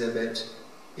on exhibit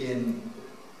in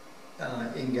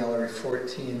Gallery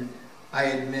 14, I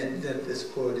admit that this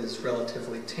quote is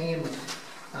relatively tame,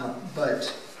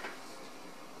 but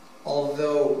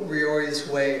although Ryoi's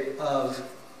way of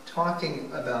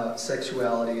talking about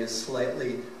sexuality is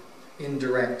slightly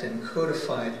indirect and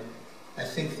codified, I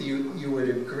think that you would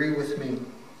agree with me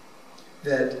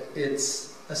that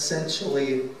it's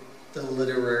essentially the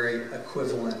literary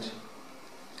equivalent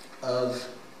of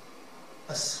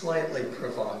a slightly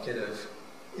provocative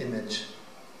image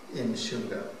in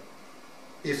Shunga.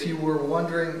 If you were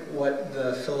wondering what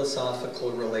the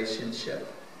philosophical relationship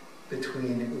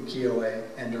between ukiyo-e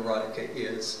and erotica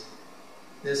is,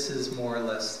 this is more or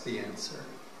less the answer.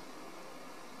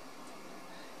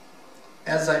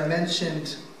 As I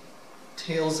mentioned,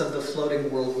 Tales of the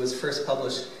Floating World was first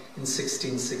published in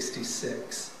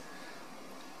 1666.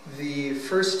 The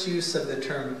first use of the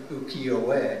term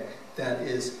ukiyo-e, that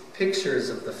is, pictures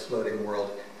of the floating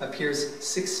world, appears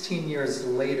 16 years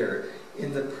later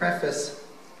in the preface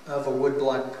of a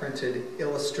woodblock printed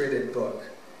illustrated book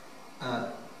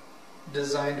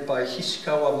designed by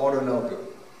Hishikawa Moronobu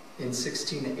in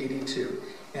 1682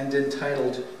 and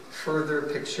entitled Further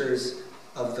Pictures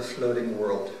of the Floating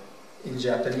World. in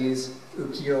Japanese,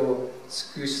 ukiyo-e.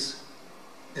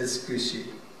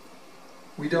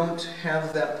 We don't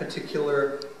have that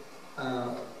particular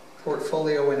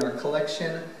portfolio in our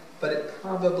collection, but it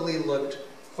probably looked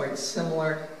quite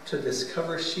similar to this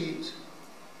cover sheet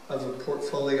of a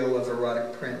portfolio of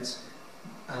erotic prints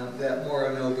that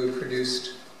Morinobu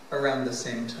produced around the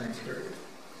same time period.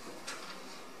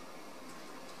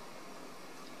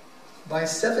 By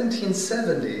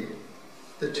 1770,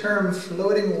 the term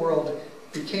floating world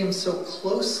became so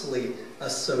closely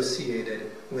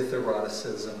associated with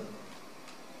eroticism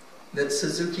that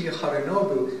Suzuki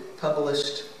Harunobu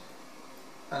published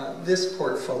this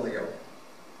portfolio,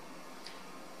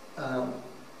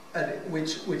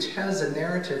 which has a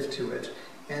narrative to it,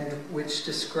 and which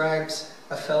describes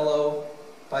a fellow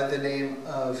by the name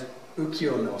of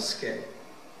ukiyo-e,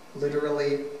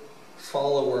 literally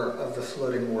follower of the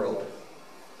floating world,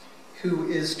 who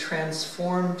is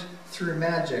transformed through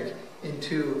magic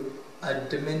into a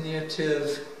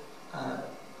diminutive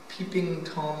peeping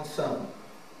Tom Thumb,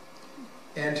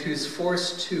 and who's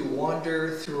forced to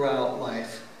wander throughout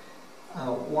life,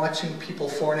 watching people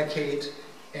fornicate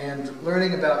and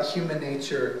learning about human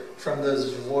nature from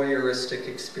those voyeuristic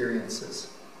experiences.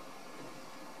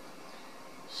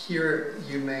 Here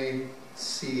you may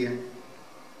see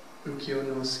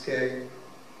ukiyo-e.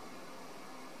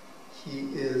 He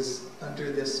is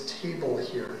under this table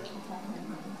here,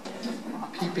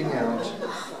 peeping out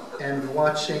and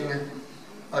watching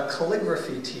a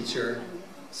calligraphy teacher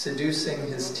seducing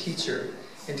his teacher.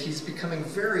 And he's becoming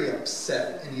very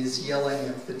upset, and he's yelling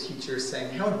at the teacher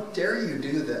saying, "How dare you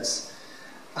do this?"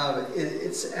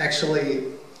 It's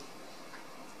actually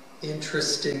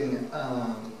interesting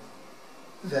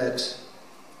that,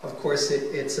 of course,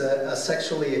 it's a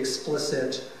sexually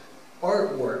explicit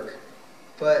artwork,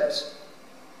 but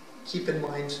keep in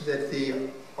mind that the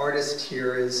artist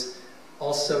here is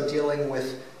also dealing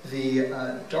with the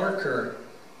darker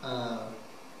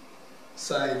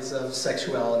sides of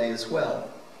sexuality as well,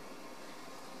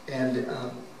 and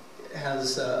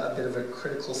has a bit of a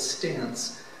critical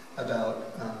stance about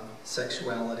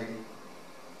sexuality,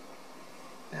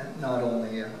 and not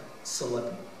only a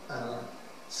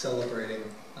celebrating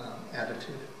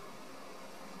attitude.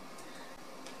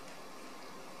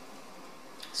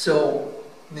 So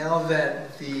now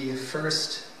that the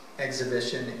first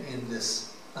exhibition in this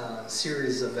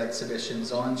series of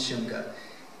exhibitions on Shunga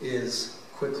is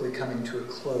quickly coming to a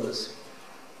close,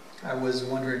 I was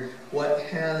wondering, what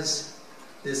has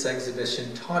this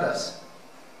exhibition taught us?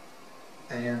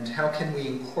 And how can we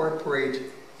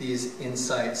incorporate these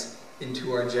insights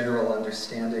into our general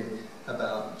understanding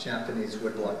about Japanese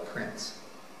woodblock prints?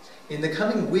 In the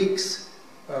coming weeks,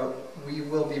 we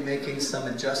will be making some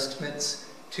adjustments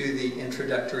to the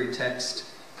introductory text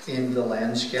in the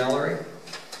Lange Gallery.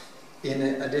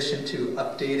 In addition to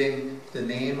updating the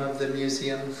name of the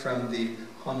museum from the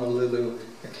Honolulu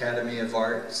Academy of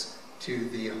Arts to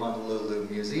the Honolulu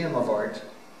Museum of Art,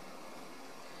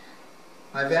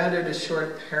 I've added a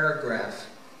short paragraph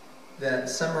that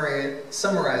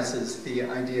summarizes the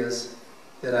ideas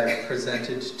that I've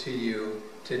presented to you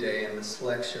today in this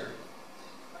lecture.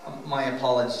 My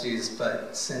apologies,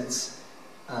 but since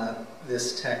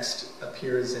this text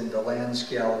appears in the Lange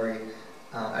Gallery,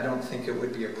 I don't think it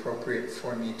would be appropriate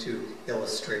for me to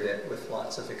illustrate it with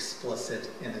lots of explicit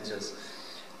images.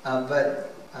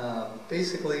 But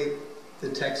basically, the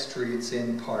text reads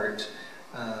in part,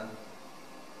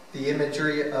 the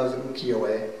imagery of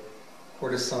ukiyo-e,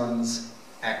 courtesans,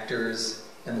 actors,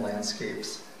 and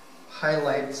landscapes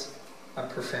highlights a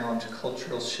profound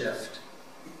cultural shift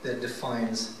that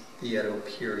defines the Edo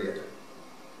period.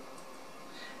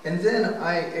 And then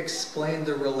I explained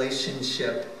the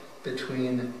relationship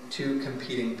between two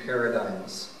competing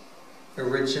paradigms.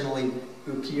 Originally,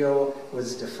 ukiyo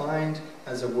was defined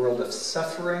as a world of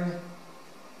suffering,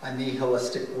 a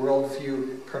nihilistic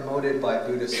worldview promoted by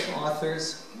Buddhist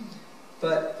authors.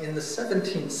 But in the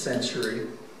 17th century,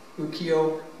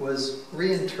 ukiyo was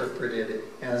reinterpreted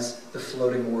as the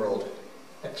floating world,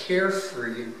 a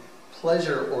carefree,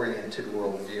 pleasure-oriented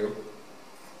worldview.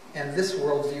 And this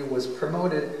worldview was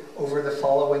promoted over the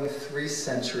following 3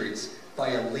 centuries by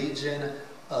a legion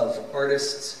of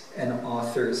artists and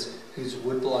authors whose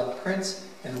woodblock prints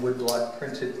and woodblock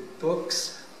printed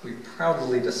books we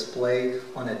proudly display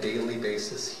on a daily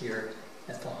basis here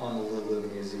at the Honolulu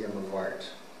Museum of Art.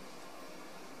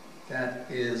 That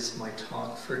is my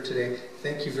talk for today.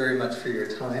 Thank you very much for your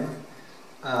time.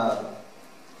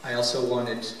 I also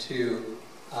wanted to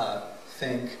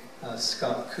thank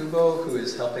Scott Kubo, who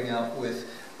is helping out with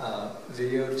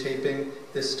videotaping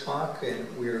this talk,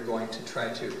 and we are going to try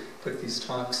to put these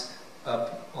talks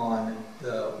up on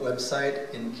the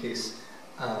website in case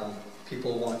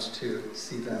people want to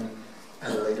see them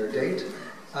at a later date.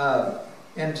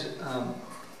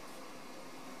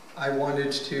 I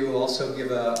wanted to also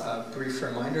give a brief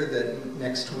reminder that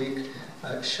next week,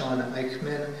 Sean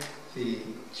Eichmann, the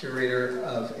curator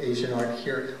of Asian art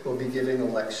here, will be giving a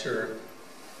lecture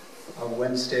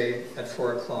Wednesday at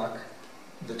 4 o'clock.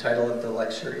 The title of the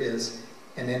lecture is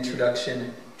An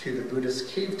Introduction to the Buddhist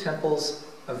Cave Temples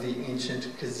of the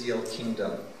Ancient Kazil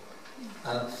Kingdom.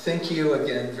 Thank you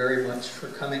again very much for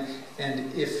coming,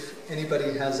 and if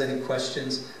anybody has any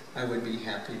questions, I would be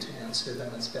happy to answer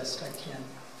them as best I can.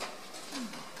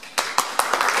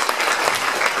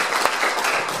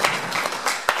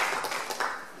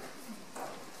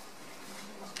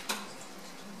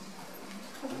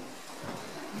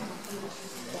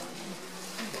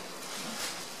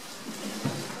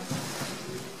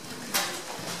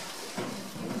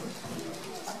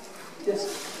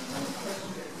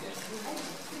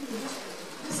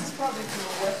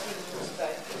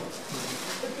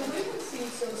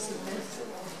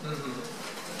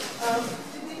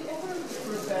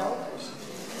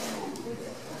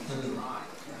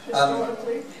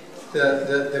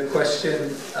 The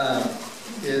question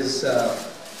is,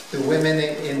 the women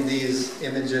in these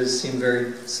images seem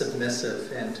very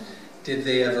submissive, and did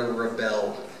they ever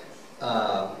rebel?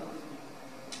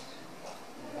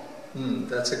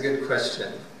 That's a good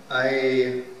question.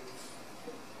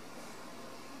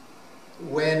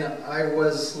 When I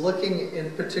was looking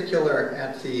in particular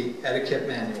at the etiquette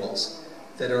manuals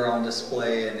that are on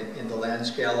display in the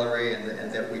Lange gallery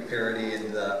and that we parody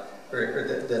in the or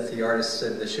that the artists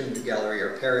in the Shunga gallery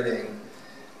are parodying,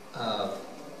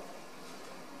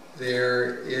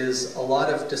 there is a lot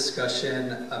of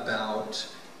discussion about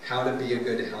how to be a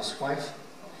good housewife,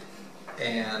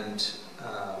 and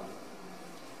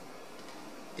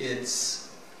it's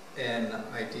an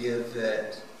idea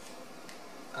that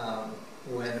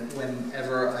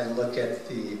whenever I look at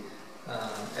the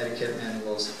etiquette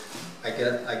manuals, I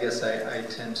guess I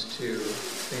tend to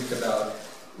think about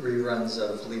reruns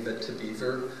of Leave It to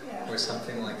Beaver, or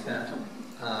something like that.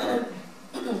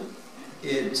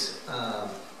 It's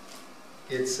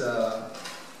a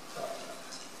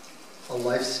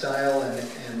lifestyle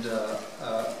and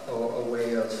a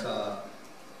way of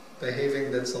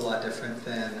behaving that's a lot different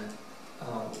than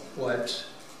what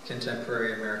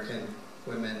contemporary American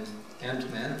women and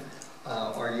men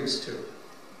are used to.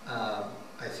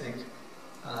 I think.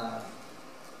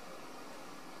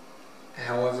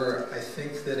 However, I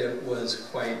think that it was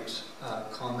quite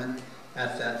common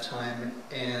at that time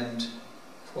and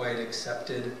quite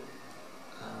accepted.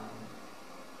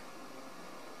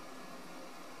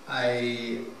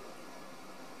 I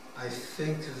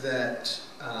think that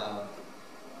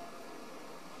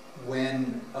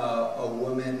when a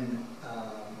woman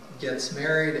gets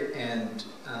married and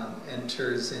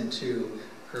enters into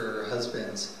her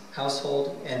husband's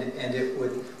household, and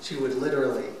she would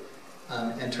literally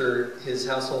enter his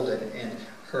household, and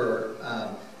her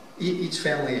each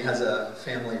family has a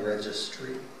family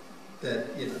registry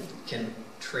that they can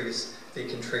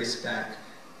trace back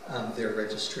their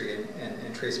registry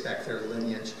and trace back their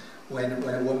lineage. When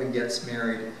a woman gets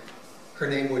married, her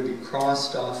name would be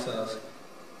crossed off of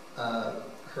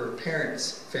her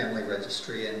parents' family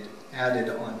registry and added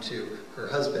onto her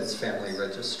husband's family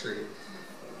registry.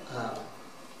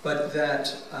 But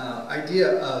that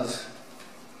idea of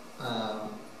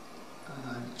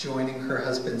joining her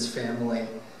husband's family,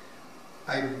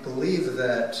 I believe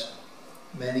that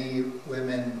many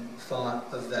women thought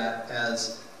of that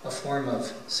as a form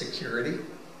of security.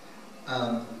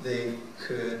 They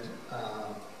could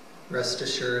rest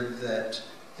assured that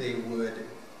they would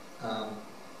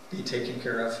be taken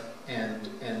care of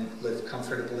and live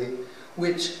comfortably,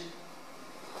 which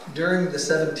during the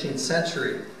 17th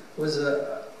century was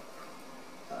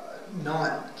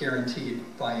not guaranteed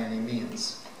by any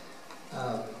means.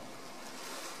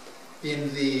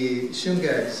 In the Shunga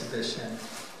exhibition,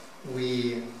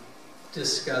 we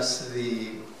discuss the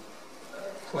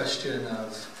question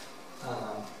of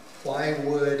why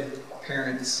would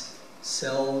parents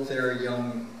sell their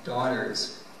young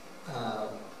daughters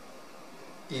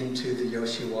into the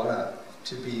Yoshiwara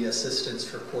to be assistants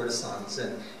for courtesans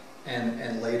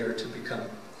and later to become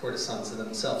courtesans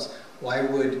themselves. Why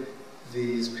would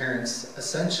these parents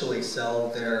essentially sell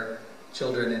their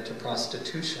children into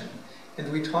prostitution?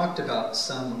 And we talked about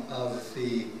some of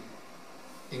the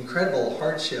incredible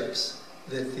hardships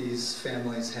that these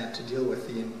families had to deal with,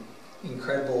 the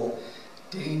incredible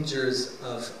dangers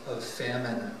of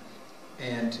famine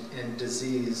and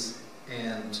disease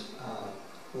and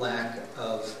lack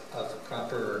of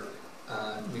proper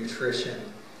nutrition.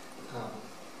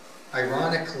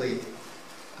 Ironically,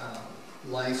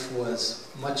 life was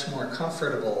much more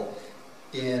comfortable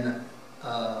in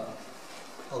a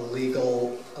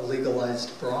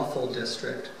legalized brothel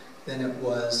district than it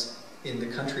was in the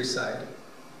countryside,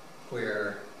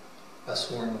 where a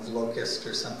swarm of locusts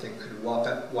or something could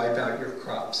wipe out your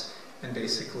crops and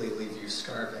basically leave you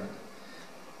starving.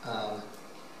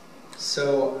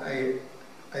 So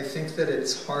I think that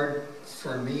it's hard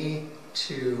for me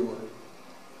to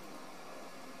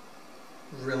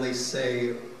really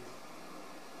say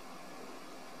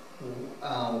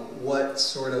what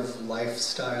sort of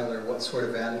lifestyle or what sort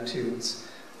of attitudes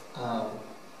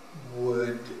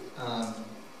would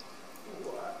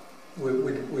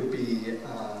be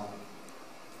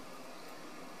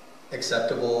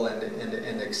acceptable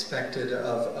and expected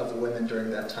of women during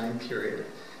that time period.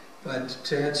 But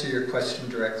to answer your question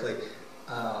directly,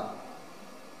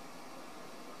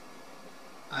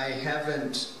 I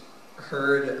haven't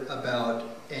heard about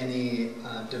any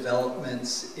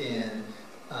developments in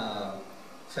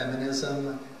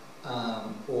feminism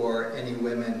or any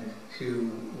women who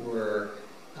were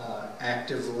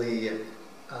actively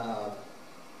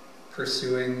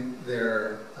pursuing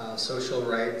their social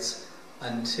rights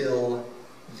until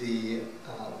the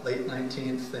late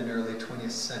 19th and early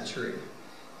 20th century.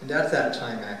 And at that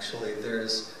time, actually,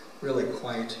 there's really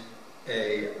quite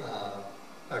a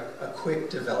quick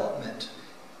development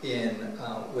in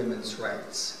women's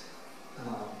rights.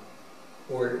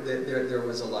 Or there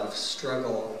was a lot of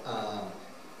struggle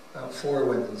for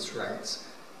women's rights.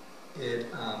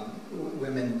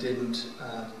 Women didn't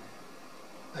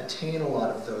attain a lot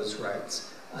of those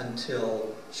rights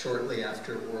until shortly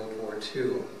after World War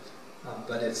II.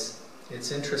 But it's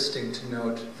interesting to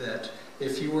note that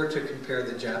if you were to compare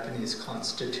the Japanese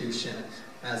Constitution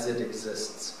as it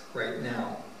exists right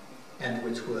now, and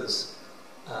which was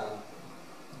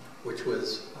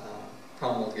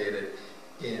promulgated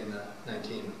in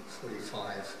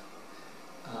 1945,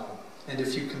 and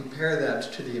if you compare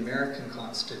that to the American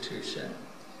Constitution,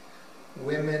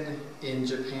 women in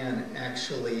Japan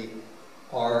actually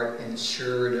are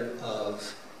ensured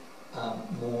of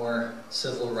more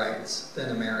civil rights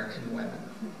than American women.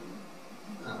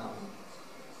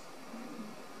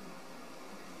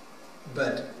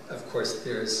 But of course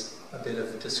there's a bit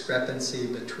of discrepancy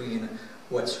between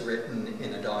what's written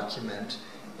in a document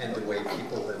and the way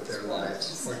people live their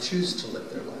lives, or choose to live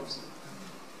their lives.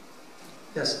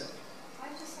 Yes? I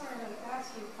just wanted to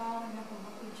ask you, following up on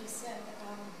what you just said,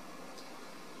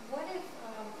 what if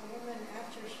a woman,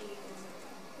 after she is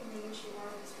in the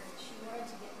ukiyo-e district, she wanted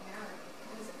to get married?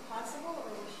 Was it possible,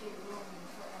 or was she ruined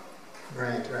forever?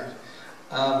 Right.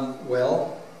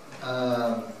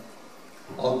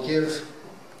 I'll give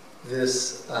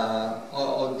this,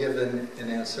 I'll give an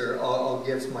answer. I'll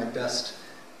give my best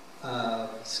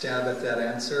stab at that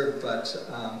answer, but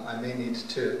I may need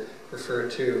to refer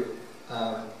to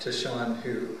Sean,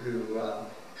 who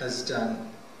has done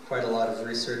quite a lot of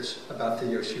research about the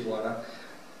ukiyo-e.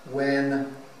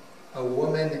 When a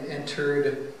woman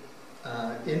entered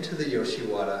into the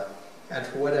ukiyo-e at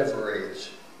whatever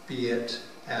age, be it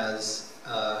as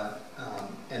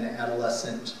an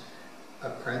adolescent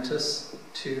apprentice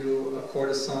to a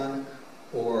courtesan,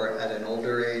 or at an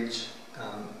older age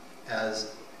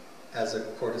as a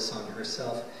courtesan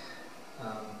herself.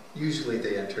 Usually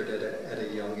they entered at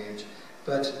a young age,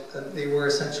 but they were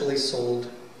essentially sold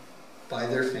by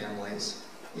their families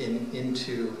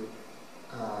into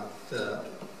the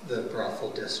brothel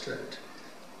district,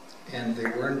 and they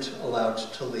weren't allowed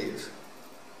to leave.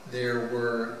 There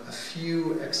were a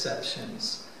few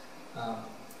exceptions.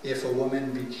 If a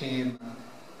woman became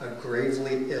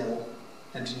gravely ill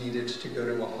and needed to go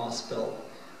to a hospital,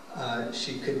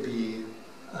 she could be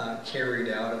carried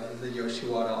out of the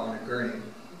ukiyo-e on a gurney.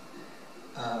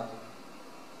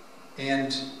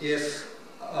 And if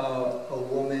a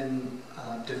woman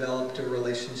developed a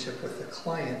relationship with a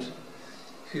client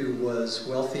who was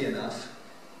wealthy enough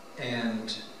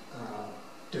and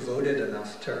devoted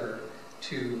enough to her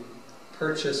to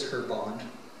purchase her bond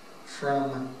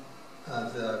from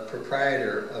the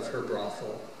proprietor of her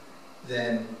brothel,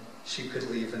 then she could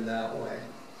leave in that way.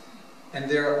 And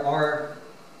there are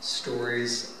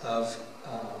stories of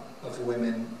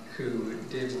women who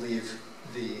did leave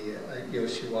the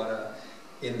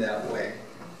ukiyo-e in that way.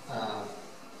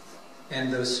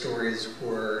 And those stories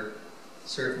were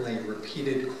certainly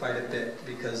repeated quite a bit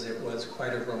because it was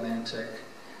quite a romantic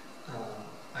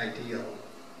ideal.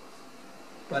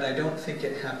 But I don't think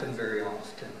it happened very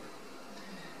often.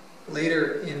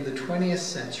 Later in the 20th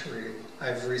century,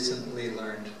 I've recently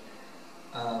learned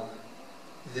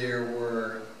there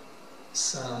were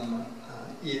the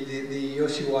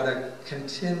Yoshiwara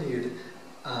continued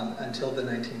until the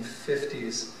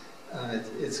 1950s.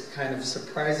 It's kind of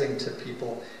surprising to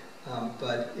people,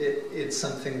 but it's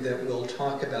something that we'll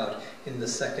talk about in the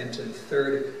second and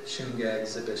third Shunga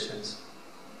exhibitions.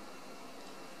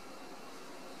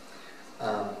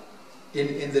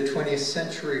 In the 20th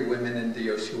century, women in the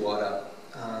Yoshiwara,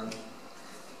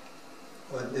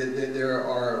 there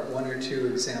are one or two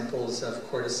examples of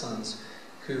courtesans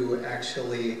who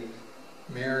actually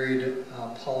married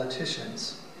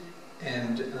politicians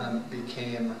and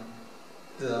became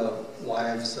the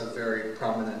wives of very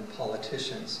prominent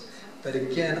politicians. But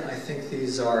again, I think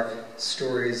these are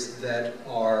stories that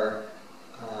are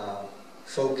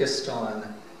focused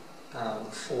on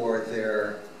for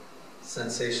their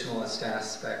sensationalist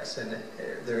aspects and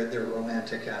their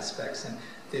romantic aspects, and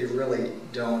they really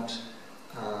don't,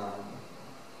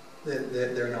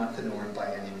 they're not the norm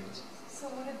by any means. So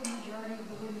what did the majority of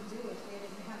the women do if they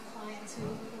didn't have clients who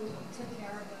took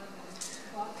care of them and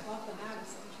bought them out,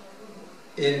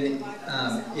 essentially?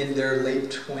 In their late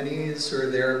 20s or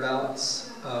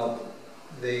thereabouts,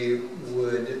 they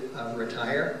would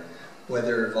retire,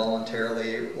 whether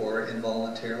voluntarily or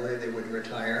involuntarily, they would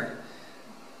retire.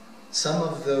 Some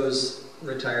of those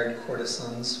retired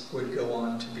courtesans would go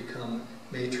on to become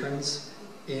matrons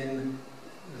in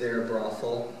their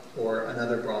brothel or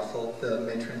another brothel. The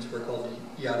matrons were called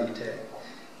yarite,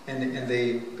 and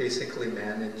they basically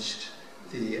managed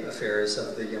the affairs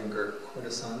of the younger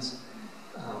courtesans.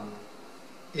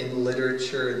 In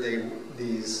literature,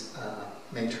 these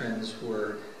matrons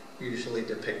were usually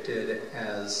depicted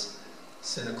as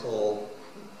cynical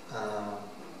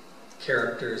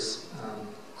characters,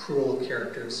 cruel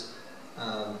characters,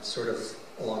 sort of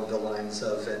along the lines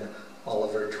of an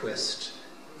Oliver Twist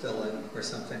villain or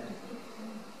something.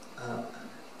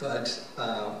 But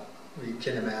we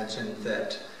can imagine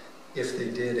that if they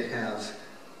did have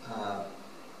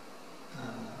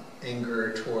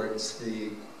anger towards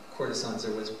the courtesans,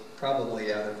 it was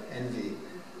probably out of envy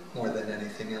more than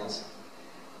anything else.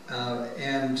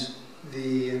 And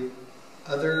the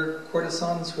other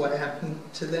courtesans, what happened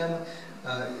to them?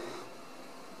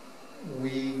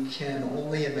 We can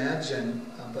only imagine,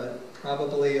 but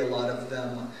probably a lot of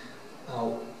them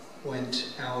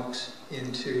went out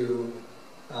into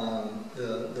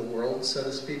the world, so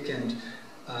to speak, and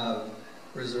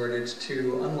resorted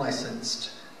to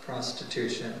unlicensed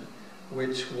prostitution,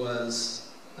 which was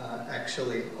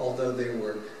actually, although they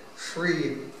were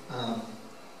free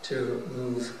to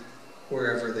move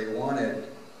wherever they wanted,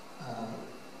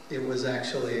 it was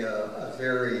actually a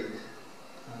very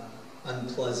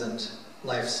unpleasant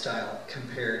lifestyle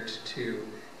compared to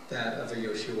that of a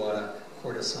Yoshiwara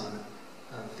courtesan.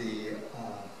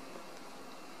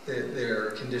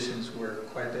 Their conditions were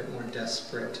quite a bit more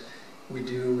desperate. We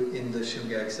do, in the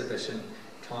Shunga exhibition,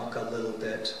 talk a little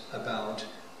bit about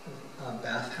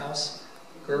bathhouse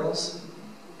girls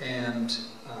and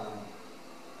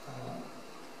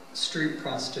street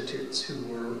prostitutes who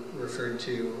were referred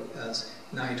to as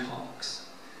night hawks.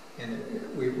 And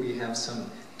we have some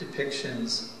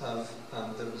depictions of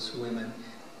those women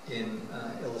in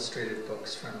illustrated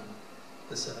books from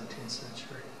the 17th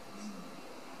century.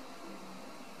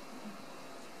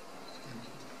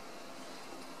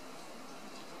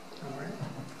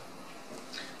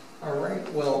 All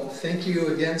right, well, thank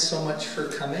you again so much for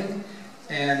coming,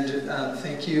 and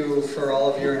thank you for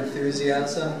all of your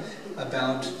enthusiasm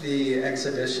about the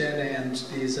exhibition and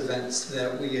these events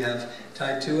that we have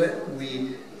tied to it.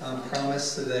 We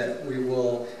promise that we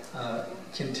will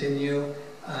continue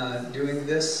doing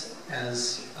this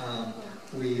as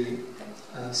we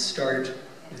start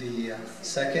the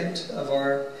second of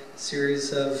our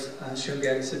series of Shunga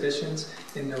exhibitions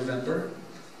in November.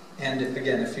 And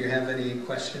again, if you have any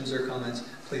questions or comments,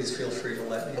 please feel free to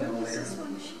let me know later.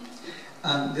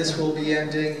 This will be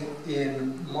ending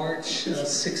in March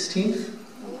 16th,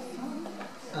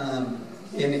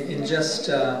 in just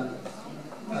a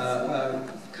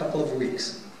couple of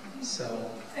weeks. So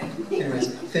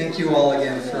anyways, thank you all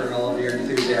again for all of your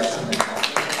enthusiasm.